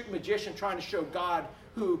astute magician trying to show God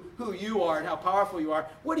who you are and how powerful you are,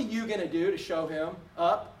 what are you going to do to show him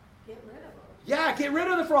up? Get rid of them. Yeah, get rid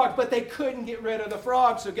of the frogs. But they couldn't get rid of the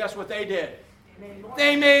frogs, so guess what they did?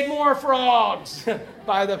 They made more frogs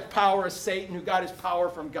by the power of Satan, who got his power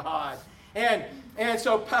from God. And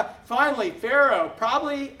so finally, Pharaoh,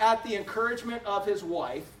 probably at the encouragement of his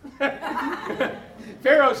wife,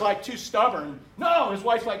 Pharaoh's like too stubborn. No, his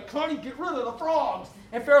wife's like, honey, get rid of the frogs.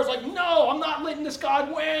 And Pharaoh's like, no, I'm not letting this God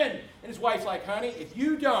win. And his wife's like, honey, if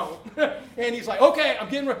you don't. And he's like, okay, I'm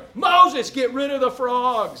getting rid. Moses, get rid of the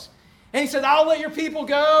frogs. And he said, I'll let your people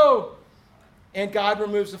go. And God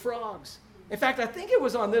removes the frogs. In fact, I think it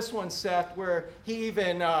was on this one, Seth, where he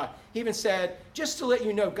even said, just to let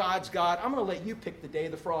you know God's God, I'm going to let you pick the day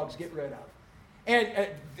the frogs get rid of. And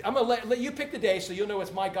I'm going to let you pick the day so you'll know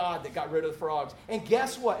it's my God that got rid of the frogs. And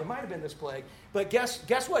guess what? It might have been this plague, but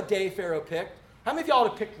guess what day Pharaoh picked? How many of y'all would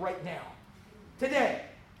have picked right now? Today.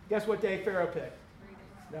 Guess what day Pharaoh picked?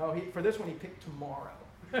 No, for this one he picked tomorrow.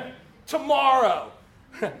 Tomorrow.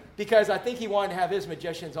 Because I think he wanted to have his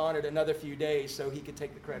magicians on it another few days so he could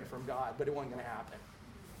take the credit from God, but it wasn't going to happen.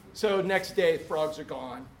 So next day, the frogs are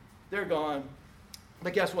gone. They're gone.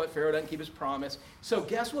 But guess what? Pharaoh doesn't keep his promise. So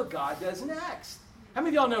guess what God does next? How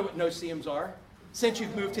many of y'all know what no-see-ums are since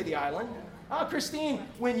you've moved to the island? Oh, Christine,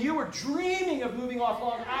 when you were dreaming of moving off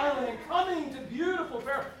Long Island and coming to beautiful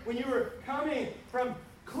Pharaoh, when you were coming from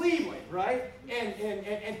Cleveland, right?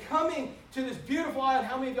 And coming to this beautiful island,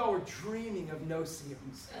 how many of y'all were dreaming of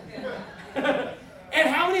no-see-ums? And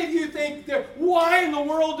how many of you think that, why in the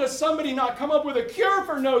world does somebody not come up with a cure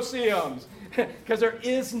for no-see-ums? Because there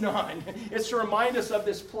is none. It's to remind us of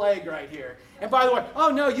this plague right here. And by the way, oh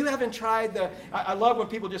no, you haven't tried I love when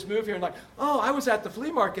people just move here and like, oh, I was at the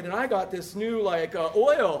flea market and I got this new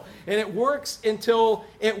oil. And it works until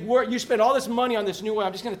you spend all this money on this new oil.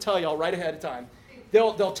 I'm just going to tell y'all right ahead of time.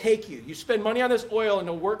 They'll take you. You spend money on this oil and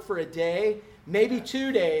it'll work for a day, maybe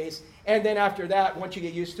 2 days. And then after that, once you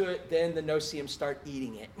get used to it, then the no-see-ums start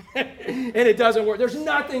eating it. And it doesn't work. There's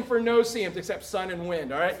nothing for no-see-ums except sun and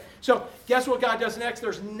wind, all right? So guess what God does next?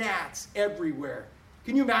 There's gnats everywhere.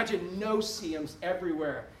 Can you imagine no-see-ums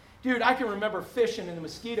everywhere? Dude, I can remember fishing in the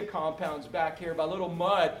mosquito compounds back here by Little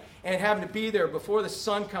Mud and having to be there before the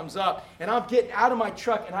sun comes up. And I'm getting out of my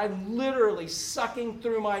truck and I'm literally sucking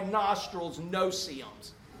through my nostrils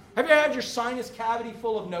no-see-ums. Have you had your sinus cavity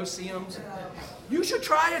full of no-see-ums? You should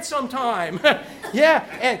try it sometime. Yeah,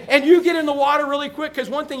 and you get in the water really quick because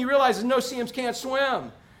one thing you realize is no-see-ums can't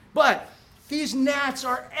swim. But these gnats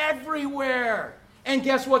are everywhere. And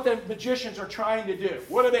guess what the magicians are trying to do?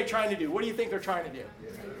 What are they trying to do? What do you think they're trying to do?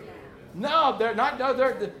 No, they're not. No,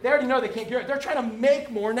 they already know they can't get it. They're trying to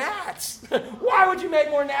make more gnats. Why would you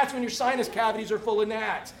make more gnats when your sinus cavities are full of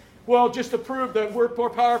gnats? Well, just to prove that we're more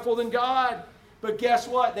powerful than God. But guess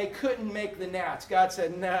what? They couldn't make the gnats. God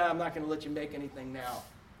said, nah, I'm not going to let you make anything now.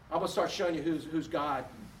 I'm going to start showing you who's God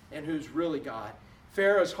and who's really God.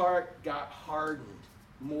 Pharaoh's heart got hardened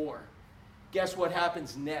more. Guess what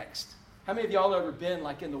happens next? How many of y'all ever been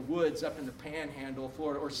like in the woods up in the Panhandle of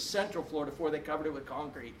Florida or Central Florida before they covered it with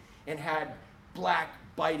concrete and had black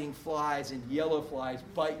biting flies and yellow flies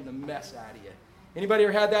biting the mess out of you? Anybody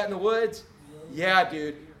ever had that in the woods? Yeah,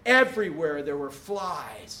 dude. Everywhere there were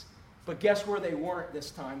flies. But guess where they weren't this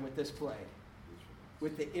time with this plague?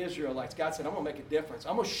 With the Israelites. God said, I'm going to make a difference.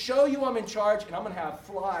 I'm going to show you I'm in charge, and I'm going to have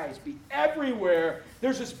flies be everywhere.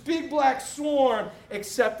 There's this big black swarm,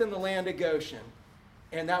 except in the land of Goshen.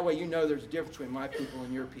 And that way you know there's a difference between my people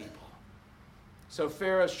and your people. So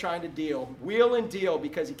Pharaoh's trying to wheel and deal,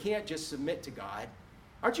 because he can't just submit to God.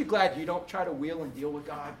 Aren't you glad you don't try to wheel and deal with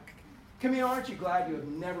God? Come here, aren't you glad you have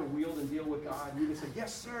never wheeled and deal with God? You just say,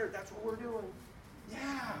 yes, sir, that's what we're doing.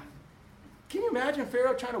 Yeah. Can you imagine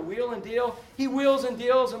Pharaoh trying to wheel and deal? He wheels and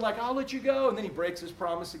deals and I'll let you go. And then he breaks his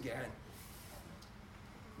promise again.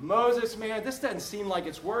 Moses, man, this doesn't seem like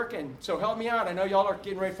it's working. So help me out. I know y'all are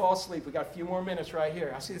getting ready to fall asleep. We got a few more minutes right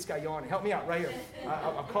here. I see this guy yawning. Help me out right here.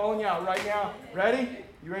 I'm calling you out right now. Ready?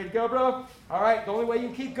 You ready to go, bro? All right. The only way you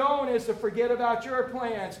can keep going is to forget about your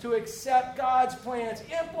plans, to accept God's plans,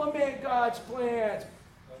 implement God's plans,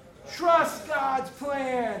 trust God's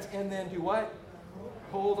plans, and then do what?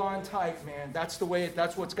 Hold on tight, man. That's the way.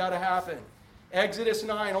 That's what's got to happen. Exodus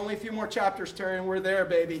 9. Only a few more chapters, Terry, and we're there,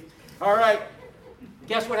 baby. All right.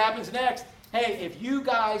 Guess what happens next? Hey, if you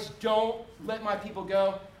guys don't let my people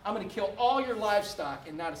go, I'm going to kill all your livestock,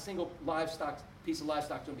 and not a single piece of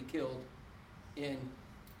livestock is going to be killed in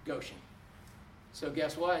Goshen. So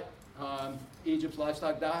guess what? Egypt's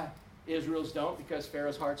livestock die. Israel's don't, because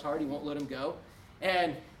Pharaoh's heart's hard. He won't let them go.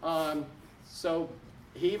 And so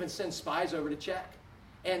he even sends spies over to check.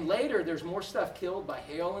 And later, there's more stuff killed by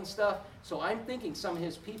hail and stuff. So I'm thinking some of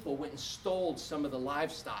his people went and stole some of the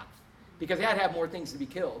livestock, because they had to have more things to be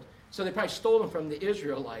killed. So they probably stole them from the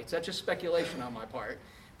Israelites. That's just speculation on my part.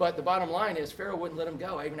 But the bottom line is Pharaoh wouldn't let them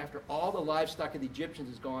go, even after all the livestock of the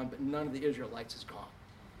Egyptians is gone, but none of the Israelites is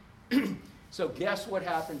gone. So guess what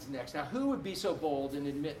happens next? Now, who would be so bold and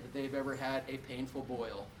admit that they've ever had a painful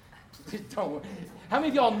boil? Don't. How many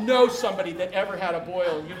of y'all know somebody that ever had a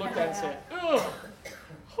boil and you looked at it and said, ugh,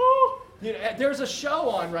 you know, there's a show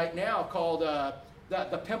on right now called the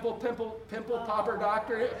Pimple Popper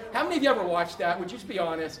Doctor. How many of you ever watched that? Would you just be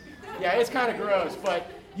honest? Yeah, it's kind of gross, but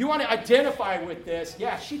you want to identify with this.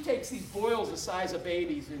 Yeah, she takes these boils the size of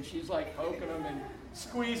babies, and she's poking them and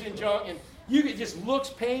squeezing junk, and it just looks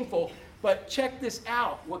painful. But check this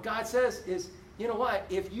out. What God says is, you know what?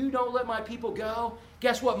 If you don't let my people go,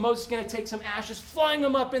 guess what? Moses is going to take some ashes, flying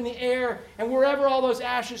them up in the air, and wherever all those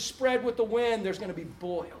ashes spread with the wind, there's going to be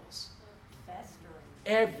boils.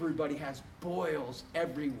 Everybody has boils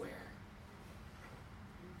everywhere.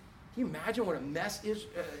 Can you imagine what a mess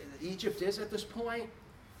Egypt is at this point?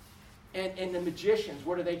 And the magicians,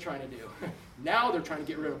 what are they trying to do? Now they're trying to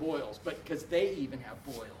get rid of boils, but because they even have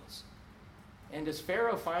boils. And does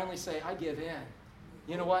Pharaoh finally say, I give in?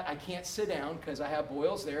 You know what? I can't sit down because I have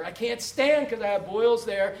boils there. I can't stand because I have boils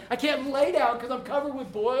there. I can't lay down because I'm covered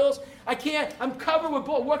with boils. I'm covered with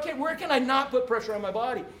boils. Where can I not put pressure on my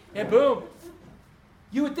body? And boom.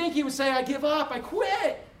 You would think he would say, I give up, I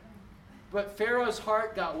quit. But Pharaoh's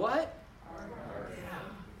heart got what? Hard. Yeah.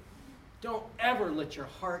 Don't ever let your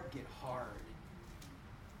heart get hard.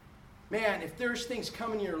 Man, if there's things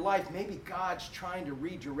coming in your life, maybe God's trying to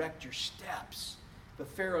redirect your steps. But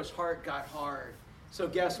Pharaoh's heart got hard. So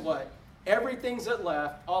guess what? Everything's that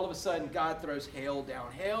left, all of a sudden God throws hail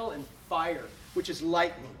down. Hail and fire, which is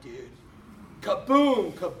lightning, dude.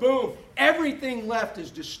 Kaboom, kaboom. Everything left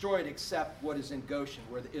is destroyed except what is in Goshen,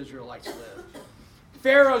 where the Israelites live.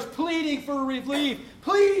 Pharaoh's pleading for relief.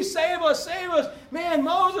 Please save us, save us. Man,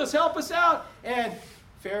 Moses, help us out. And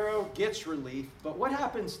Pharaoh gets relief. But what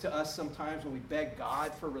happens to us sometimes when we beg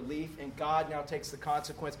God for relief and God now takes the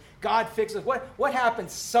consequence? God fixes. What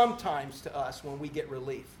happens sometimes to us when we get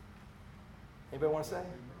relief? Anybody want to say?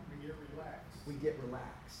 We get relaxed. We get relaxed.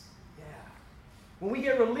 When we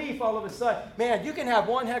get relief, all of a sudden, man, you can have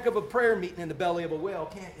one heck of a prayer meeting in the belly of a whale,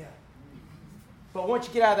 can't you? But once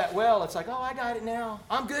you get out of that well, it's like, oh, I got it now.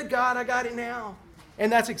 I'm good, God, I got it now.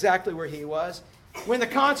 And that's exactly where he was. When the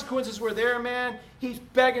consequences were there, man, he's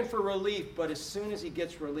begging for relief. But as soon as he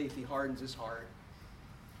gets relief, he hardens his heart.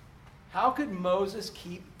 How could Moses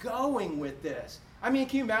keep going with this? I mean,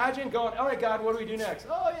 can you imagine going, all right, God, what do we do next?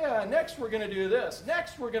 Oh, yeah, next we're going to do this.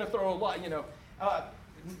 Next we're going to throw a lot,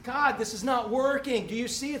 God, this is not working. Do you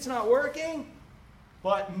see it's not working?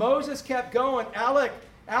 But Moses kept going. Alec,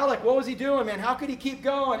 what was he doing, man? How could he keep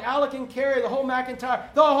going? Alec can carry the whole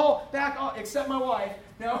McIntyre, the whole back, except my wife.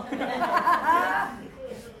 No.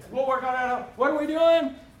 We'll work on that. What are we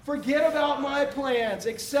doing? Forget about my plans.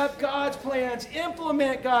 Accept God's plans.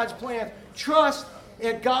 Implement God's plans. Trust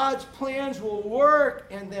that God's plans will work,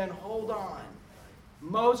 and then hold on.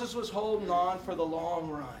 Moses was holding on for the long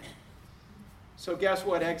run. So guess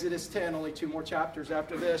what? Exodus 10, only 2 more chapters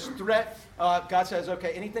after this. Threat, God says,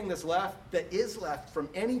 okay, anything that's left, that is left from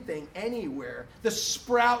anything, anywhere, the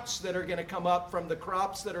sprouts that are going to come up from the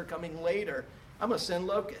crops that are coming later, I'm going to send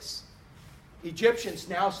locusts. Egyptians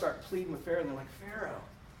now start pleading with Pharaoh, and they're like, Pharaoh,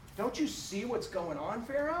 don't you see what's going on,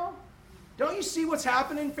 Pharaoh? Don't you see what's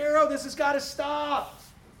happening, Pharaoh? This has got to stop.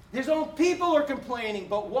 His own people are complaining,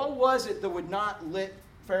 but what was it that would not let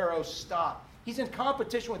Pharaoh stop? He's in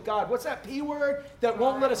competition with God. What's that P word that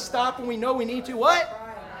won't let us stop when we know we need to? What?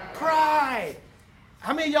 Pride.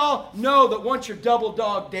 How many of y'all know that once you're double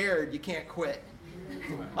dog dared, you can't quit?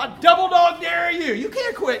 I double dog dare you. You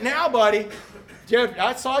can't quit now, buddy. Jared,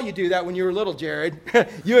 I saw you do that when you were little, Jared.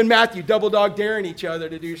 You and Matthew double dog daring each other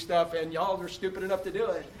to do stuff, and y'all are stupid enough to do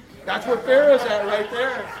it. That's where Pharaoh's at right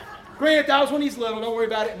there. Granted, that was when he's little. Don't worry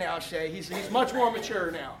about it now, Shay. He's much more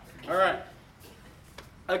mature now. All right.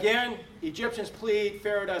 Again, Egyptians plead.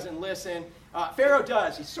 Pharaoh doesn't listen. Pharaoh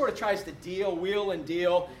does. He sort of tries to wheel and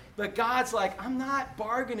deal. But God's like, I'm not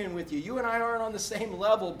bargaining with you. You and I aren't on the same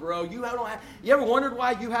level, bro. You ever wondered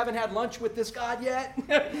why you haven't had lunch with this God yet?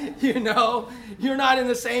 You're not in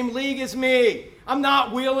the same league as me. I'm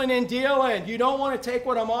not wheeling and dealing. You don't want to take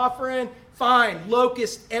what I'm offering? Fine.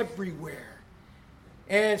 Locusts everywhere.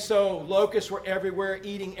 And so locusts were everywhere,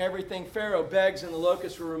 eating everything. Pharaoh begs, and the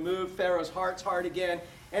locusts were removed. Pharaoh's heart's hard again.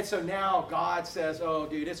 And so now God says, oh,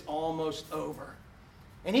 dude, it's almost over.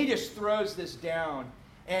 And he just throws this down.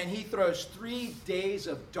 And he throws 3 days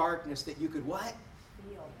of darkness that you could what?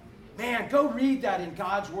 Feel. Man, go read that in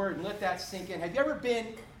God's Word and let that sink in. Have you ever been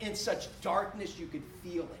in such darkness you could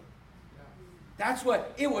feel it? That's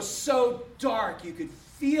what, it was so dark you could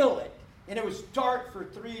feel it. And it was dark for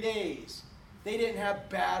 3 days. They didn't have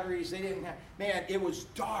batteries. Man, it was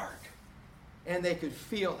dark. And they could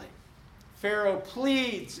feel it. Pharaoh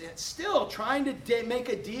pleads, still trying to make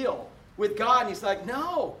a deal with God. And he's like,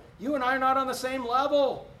 no, you and I are not on the same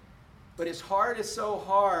level. But his heart is so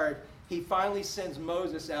hard, he finally sends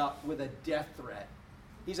Moses out with a death threat.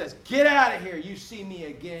 He says, get out of here. You see me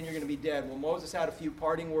again, you're going to be dead. Well, Moses had a few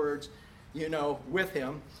parting words, with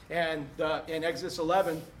him. And in Exodus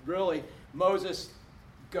 11, really, Moses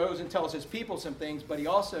goes and tells his people some things, but he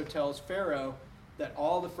also tells Pharaoh that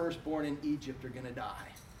all the firstborn in Egypt are going to die.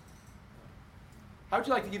 How would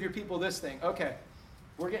you like to give your people this thing? Okay,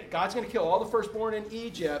 God's going to kill all the firstborn in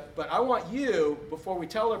Egypt, but I want you, before we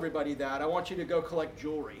tell everybody that, I want you to go collect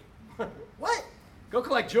jewelry. What? Go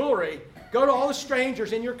collect jewelry. Go to all the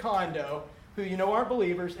strangers in your condo who aren't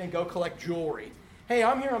believers and go collect jewelry. Hey,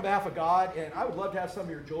 I'm here on behalf of God, and I would love to have some of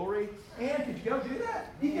your jewelry. And could you go do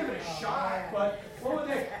that? You give it a shot, but what would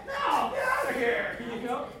they? No, get out of here. You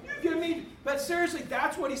give me. But seriously,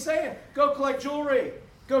 that's what he's saying. Go collect jewelry.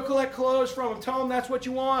 Go collect clothes from him. Tell him that's what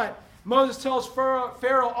you want. Moses tells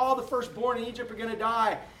Pharaoh all the firstborn in Egypt are going to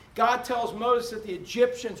die. God tells Moses that the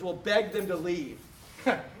Egyptians will beg them to leave.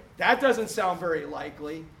 That doesn't sound very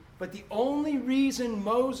likely. But the only reason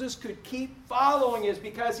Moses could keep following is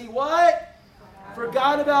because he what?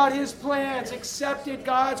 Forgot about his plans, accepted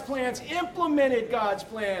God's plans, implemented God's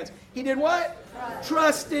plans. He did what?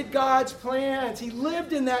 Trusted God's plans. He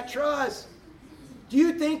lived in that trust. Do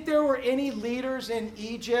you think there were any leaders in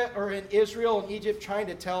Egypt or in Israel and Egypt trying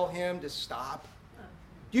to tell him to stop?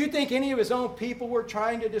 Do you think any of his own people were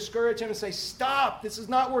trying to discourage him and say, stop, this is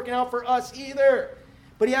not working out for us either?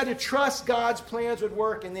 But he had to trust God's plans would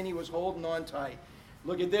work, and then he was holding on tight.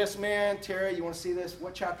 Look at this, man. Terry, you want to see this?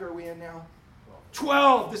 What chapter are we in now?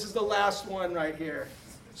 12. This is the last one right here.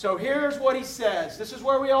 So here's what he says. This is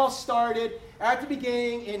where we all started at the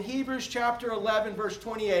beginning in Hebrews chapter 11, verse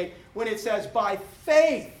 28, when it says, by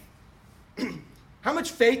faith. How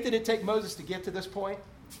much faith did it take Moses to get to this point?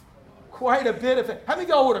 Quite a bit of it. How many of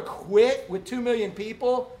y'all would have quit with 2 million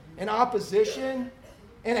people in opposition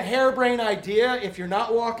and a harebrained idea if you're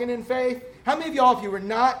not walking in faith? How many of y'all, if you were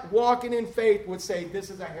not walking in faith, would say this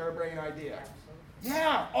is a harebrained idea?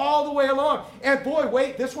 Yeah, all the way along. And boy,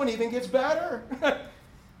 wait, this one even gets better.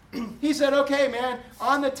 He said, okay, man,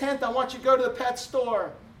 on the 10th, I want you to go to the pet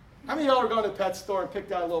store. How many of y'all are going to the pet store and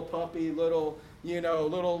picked out a little puppy,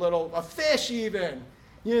 a fish even?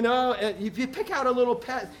 And if you pick out a little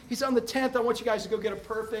pet, he said, on the 10th, I want you guys to go get a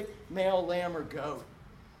perfect male lamb or goat.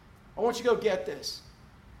 I want you to go get this.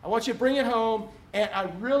 I want you to bring it home, and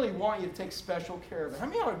I really want you to take special care of it. How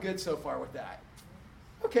many of y'all are good so far with that?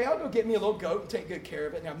 Okay, I'll go get me a little goat and take good care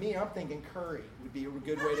of it. Now, I'm thinking curry would be a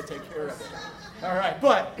good way to take care of it. All right,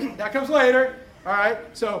 but that comes later. All right,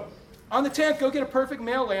 so on the 10th, go get a perfect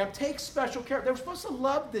male lamb. Take special care. They were supposed to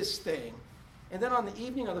love this thing. And then on the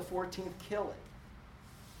evening of the 14th, kill it.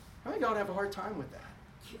 How many of y'all have a hard time with that?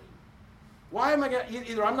 Why am I going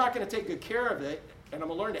to, either I'm not going to take good care of it, and I'm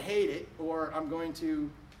going to learn to hate it, or I'm going to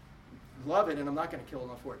love it, and I'm not going to kill it on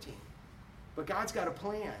the 14th. But God's got a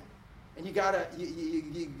plan. And you gotta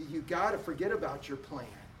forget about your plan.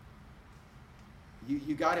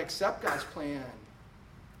 You gotta accept God's plan.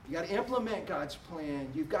 You got to implement God's plan.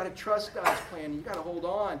 You've got to trust God's plan. You've got to hold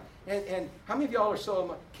on. And how many of y'all are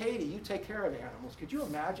so, Katie, you take care of animals. Could you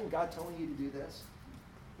imagine God telling you to do this?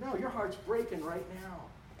 No, your heart's breaking right now.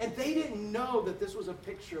 And they didn't know that this was a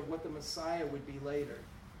picture of what the Messiah would be later.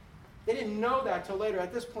 They didn't know that till later.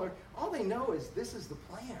 At this point, all they know is this is the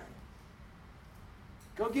plan.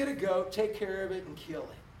 Go get a goat, take care of it, and kill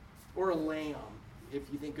it. Or a lamb, if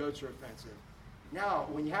you think goats are offensive. Now,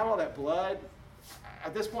 when you have all that blood,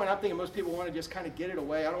 at this point, I'm thinking most people want to just kind of get it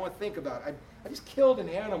away. I don't want to think about it. I just killed an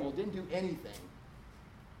animal, didn't do anything.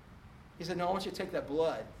 He said, no, I want you to take that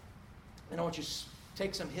blood, and I want you to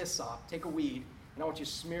take some hyssop, take a weed, and I want you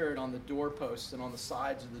to smear it on the doorposts and on the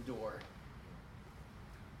sides of the door.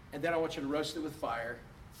 And then I want you to roast it with fire.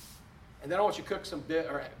 And then I want you to cook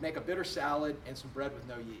or make a bitter salad and some bread with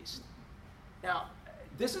no yeast. Now,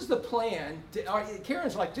 this is the plan.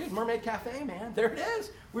 Karen's like, dude, Mermaid Cafe, man. There it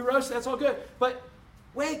is. We roast, that's all good. But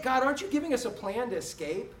wait, God, aren't you giving us a plan to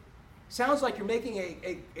escape? Sounds like you're making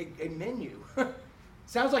a menu.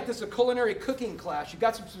 Sounds like this is a culinary cooking class. You've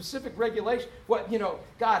got some specific regulation.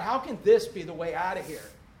 God, how can this be the way out of here?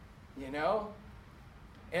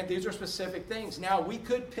 And these are specific things. Now, we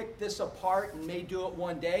could pick this apart and may do it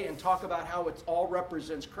one day and talk about how it all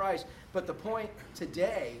represents Christ. But the point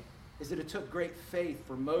today is that it took great faith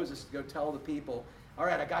for Moses to go tell the people, all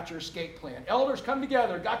right, I got your escape plan. Elders, come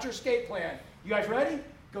together. Got your escape plan. You guys ready?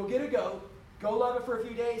 Go get a goat. Go love it for a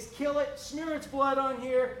few days. Kill it. Smear its blood on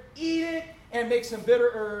here. Eat it. And make some bitter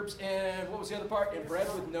herbs. And what was the other part? And bread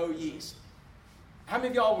with no yeast. How many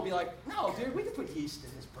of y'all would be like, no, dude, we can put yeast in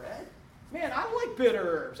this bread. Man, I don't like bitter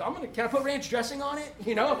herbs. Can I put ranch dressing on it?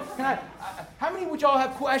 How many would y'all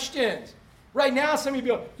have questions? Right now, some of you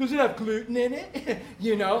go, does it have gluten in it?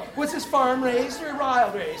 Was this farm raised or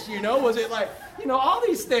wild raised? Was it all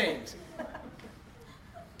these things?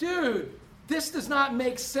 Dude, this does not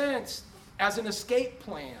make sense as an escape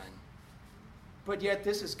plan. But yet,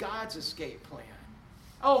 this is God's escape plan.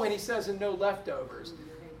 Oh, and he says, and no leftovers.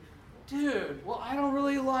 Dude, well, I don't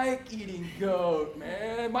really like eating goat,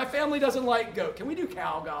 man. My family doesn't like goat. Can we do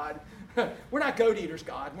cow, God? We're not goat eaters,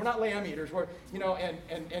 God. We're not lamb eaters. We're,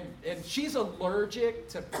 and she's allergic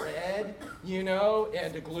to bread,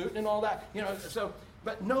 and to gluten and all that,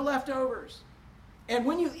 but no leftovers. And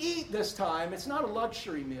when you eat this time, it's not a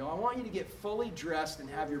luxury meal. I want you to get fully dressed and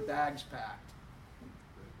have your bags packed.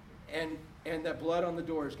 And that blood on the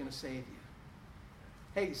door is going to save you.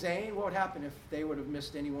 Hey, Zane, what would happen if they would have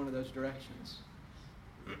missed any one of those directions?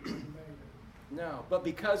 No, but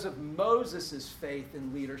because of Moses' faith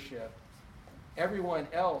and leadership, everyone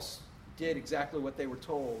else did exactly what they were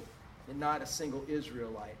told, and not a single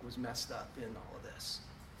Israelite was messed up in all of this.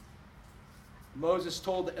 Moses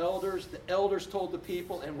told the elders told the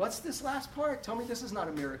people, and what's this last part? Tell me this is not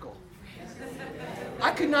a miracle.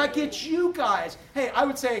 I could not get you guys. Hey, I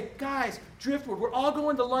would say, guys, Driftwood, we're all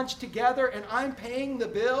going to lunch together and I'm paying the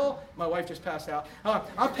bill. My wife just passed out.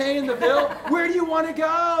 I'm paying the bill. Where do you want to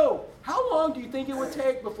go? How long do you think it would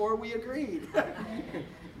take before we agreed?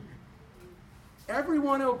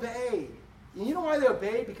 Everyone obeyed. And you know why they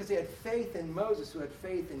obeyed? Because they had faith in Moses, who had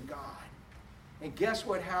faith in God. And guess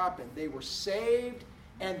what happened? They were saved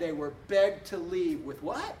and they were begged to leave with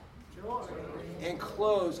what? Joy. And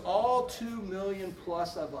clothes, all 2 million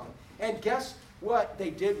plus of them. And guess what they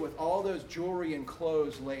did with all those jewelry and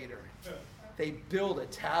clothes later? They built a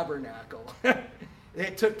tabernacle. They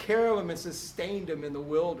took care of them and sustained them in the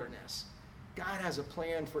wilderness. God has a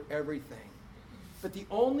plan for everything. But the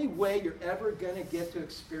only way you're ever going to get to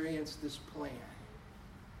experience this plan,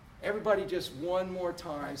 everybody just one more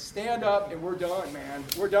time, stand up and we're done, man.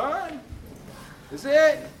 We're done. That's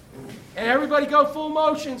it. And everybody go full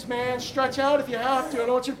motions, man. Stretch out if you have to. I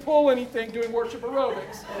don't want you to pull anything doing worship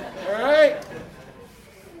aerobics. All right?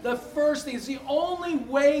 The first thing is the only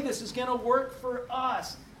way this is going to work for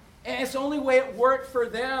us, and it's the only way it worked for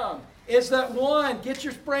them, is that one, get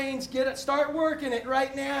your brains, start working it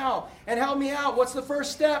right now. And help me out. What's the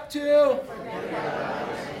first step? Two.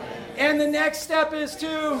 And the next step is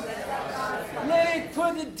to let it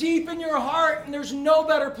put it deep in your heart, and there's no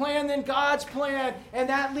better plan than God's plan. And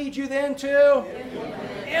that leads you then to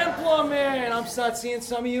implement. I'm not seeing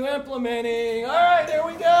some of you implementing. All right, there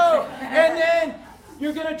we go. And then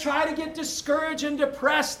you're going to try to get discouraged and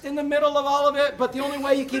depressed in the middle of all of it, but the only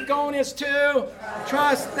way you keep going is to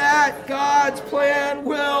trust that God's plan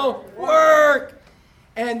will work.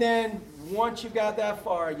 And then once you've got that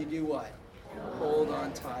far, you do what? Hold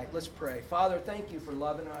on tight. Let's pray. Father, thank you for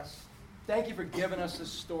loving us. Thank you for giving us this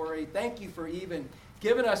story. Thank you for even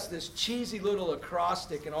giving us this cheesy little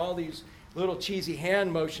acrostic and all these little cheesy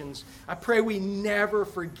hand motions. I pray we never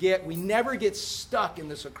forget, we never get stuck in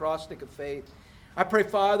this acrostic of faith. I pray,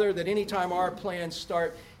 Father, that anytime our plans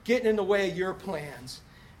start getting in the way of your plans,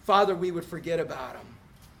 Father, we would forget about them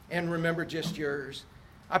and remember just yours.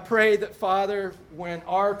 I pray that, Father, when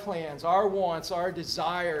our plans, our wants, our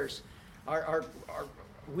desires,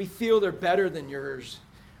 we feel they're better than yours,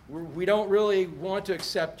 we don't really want to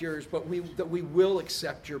accept yours, but that we will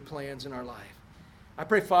accept your plans in our life. I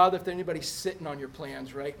pray, Father, if anybody's sitting on your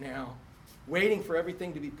plans right now, waiting for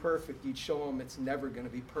everything to be perfect, you'd show them it's never going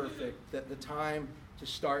to be perfect, that the time to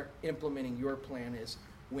start implementing your plan is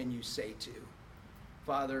when you say to.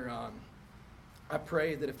 Father, I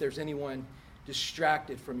pray that if there's anyone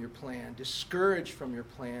distracted from your plan, discouraged from your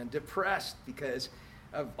plan, depressed because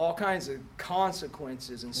of all kinds of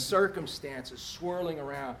consequences and circumstances swirling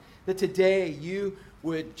around, that today you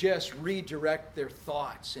would just redirect their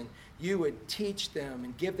thoughts and you would teach them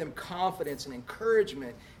and give them confidence and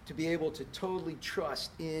encouragement to be able to totally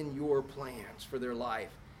trust in your plans for their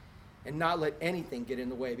life and not let anything get in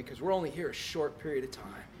the way, because we're only here a short period of time.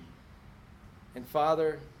 And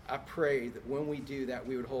Father, I pray that when we do that,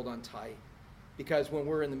 we would hold on tight, because when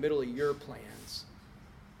we're in the middle of your plans,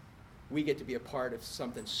 we get to be a part of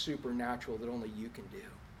something supernatural that only you can do.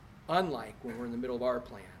 Unlike when we're in the middle of our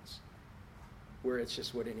plans, where it's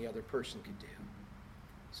just what any other person could do.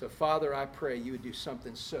 So, Father, I pray you would do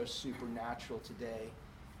something so supernatural today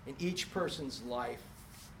in each person's life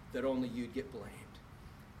that only you'd get blamed.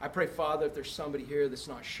 I pray, Father, if there's somebody here that's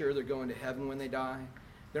not sure they're going to heaven when they die,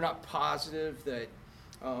 they're not positive that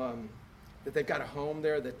they've got a home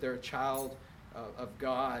there, that they're a child of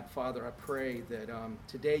God, Father, I pray that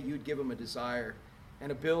today you'd give them a desire and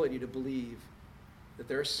ability to believe that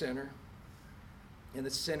they're a sinner and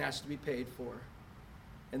that sin has to be paid for.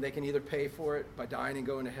 And they can either pay for it by dying and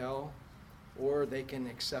going to hell, or they can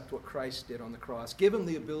accept what Christ did on the cross. Give them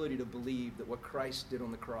the ability to believe that what Christ did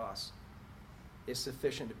on the cross is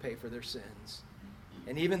sufficient to pay for their sins.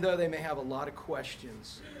 And even though they may have a lot of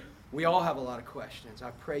questions, we all have a lot of questions,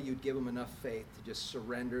 I pray you'd give them enough faith to just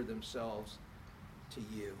surrender themselves to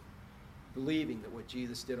you, believing that what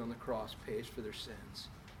Jesus did on the cross pays for their sins,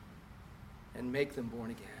 and make them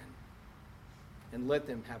born again, and let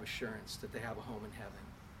them have assurance that they have a home in heaven,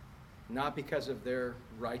 not because of their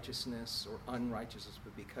righteousness or unrighteousness,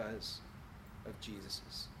 but because of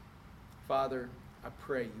Jesus's. Father, I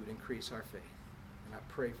pray you would increase our faith, and I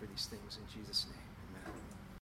pray for these things in Jesus' name.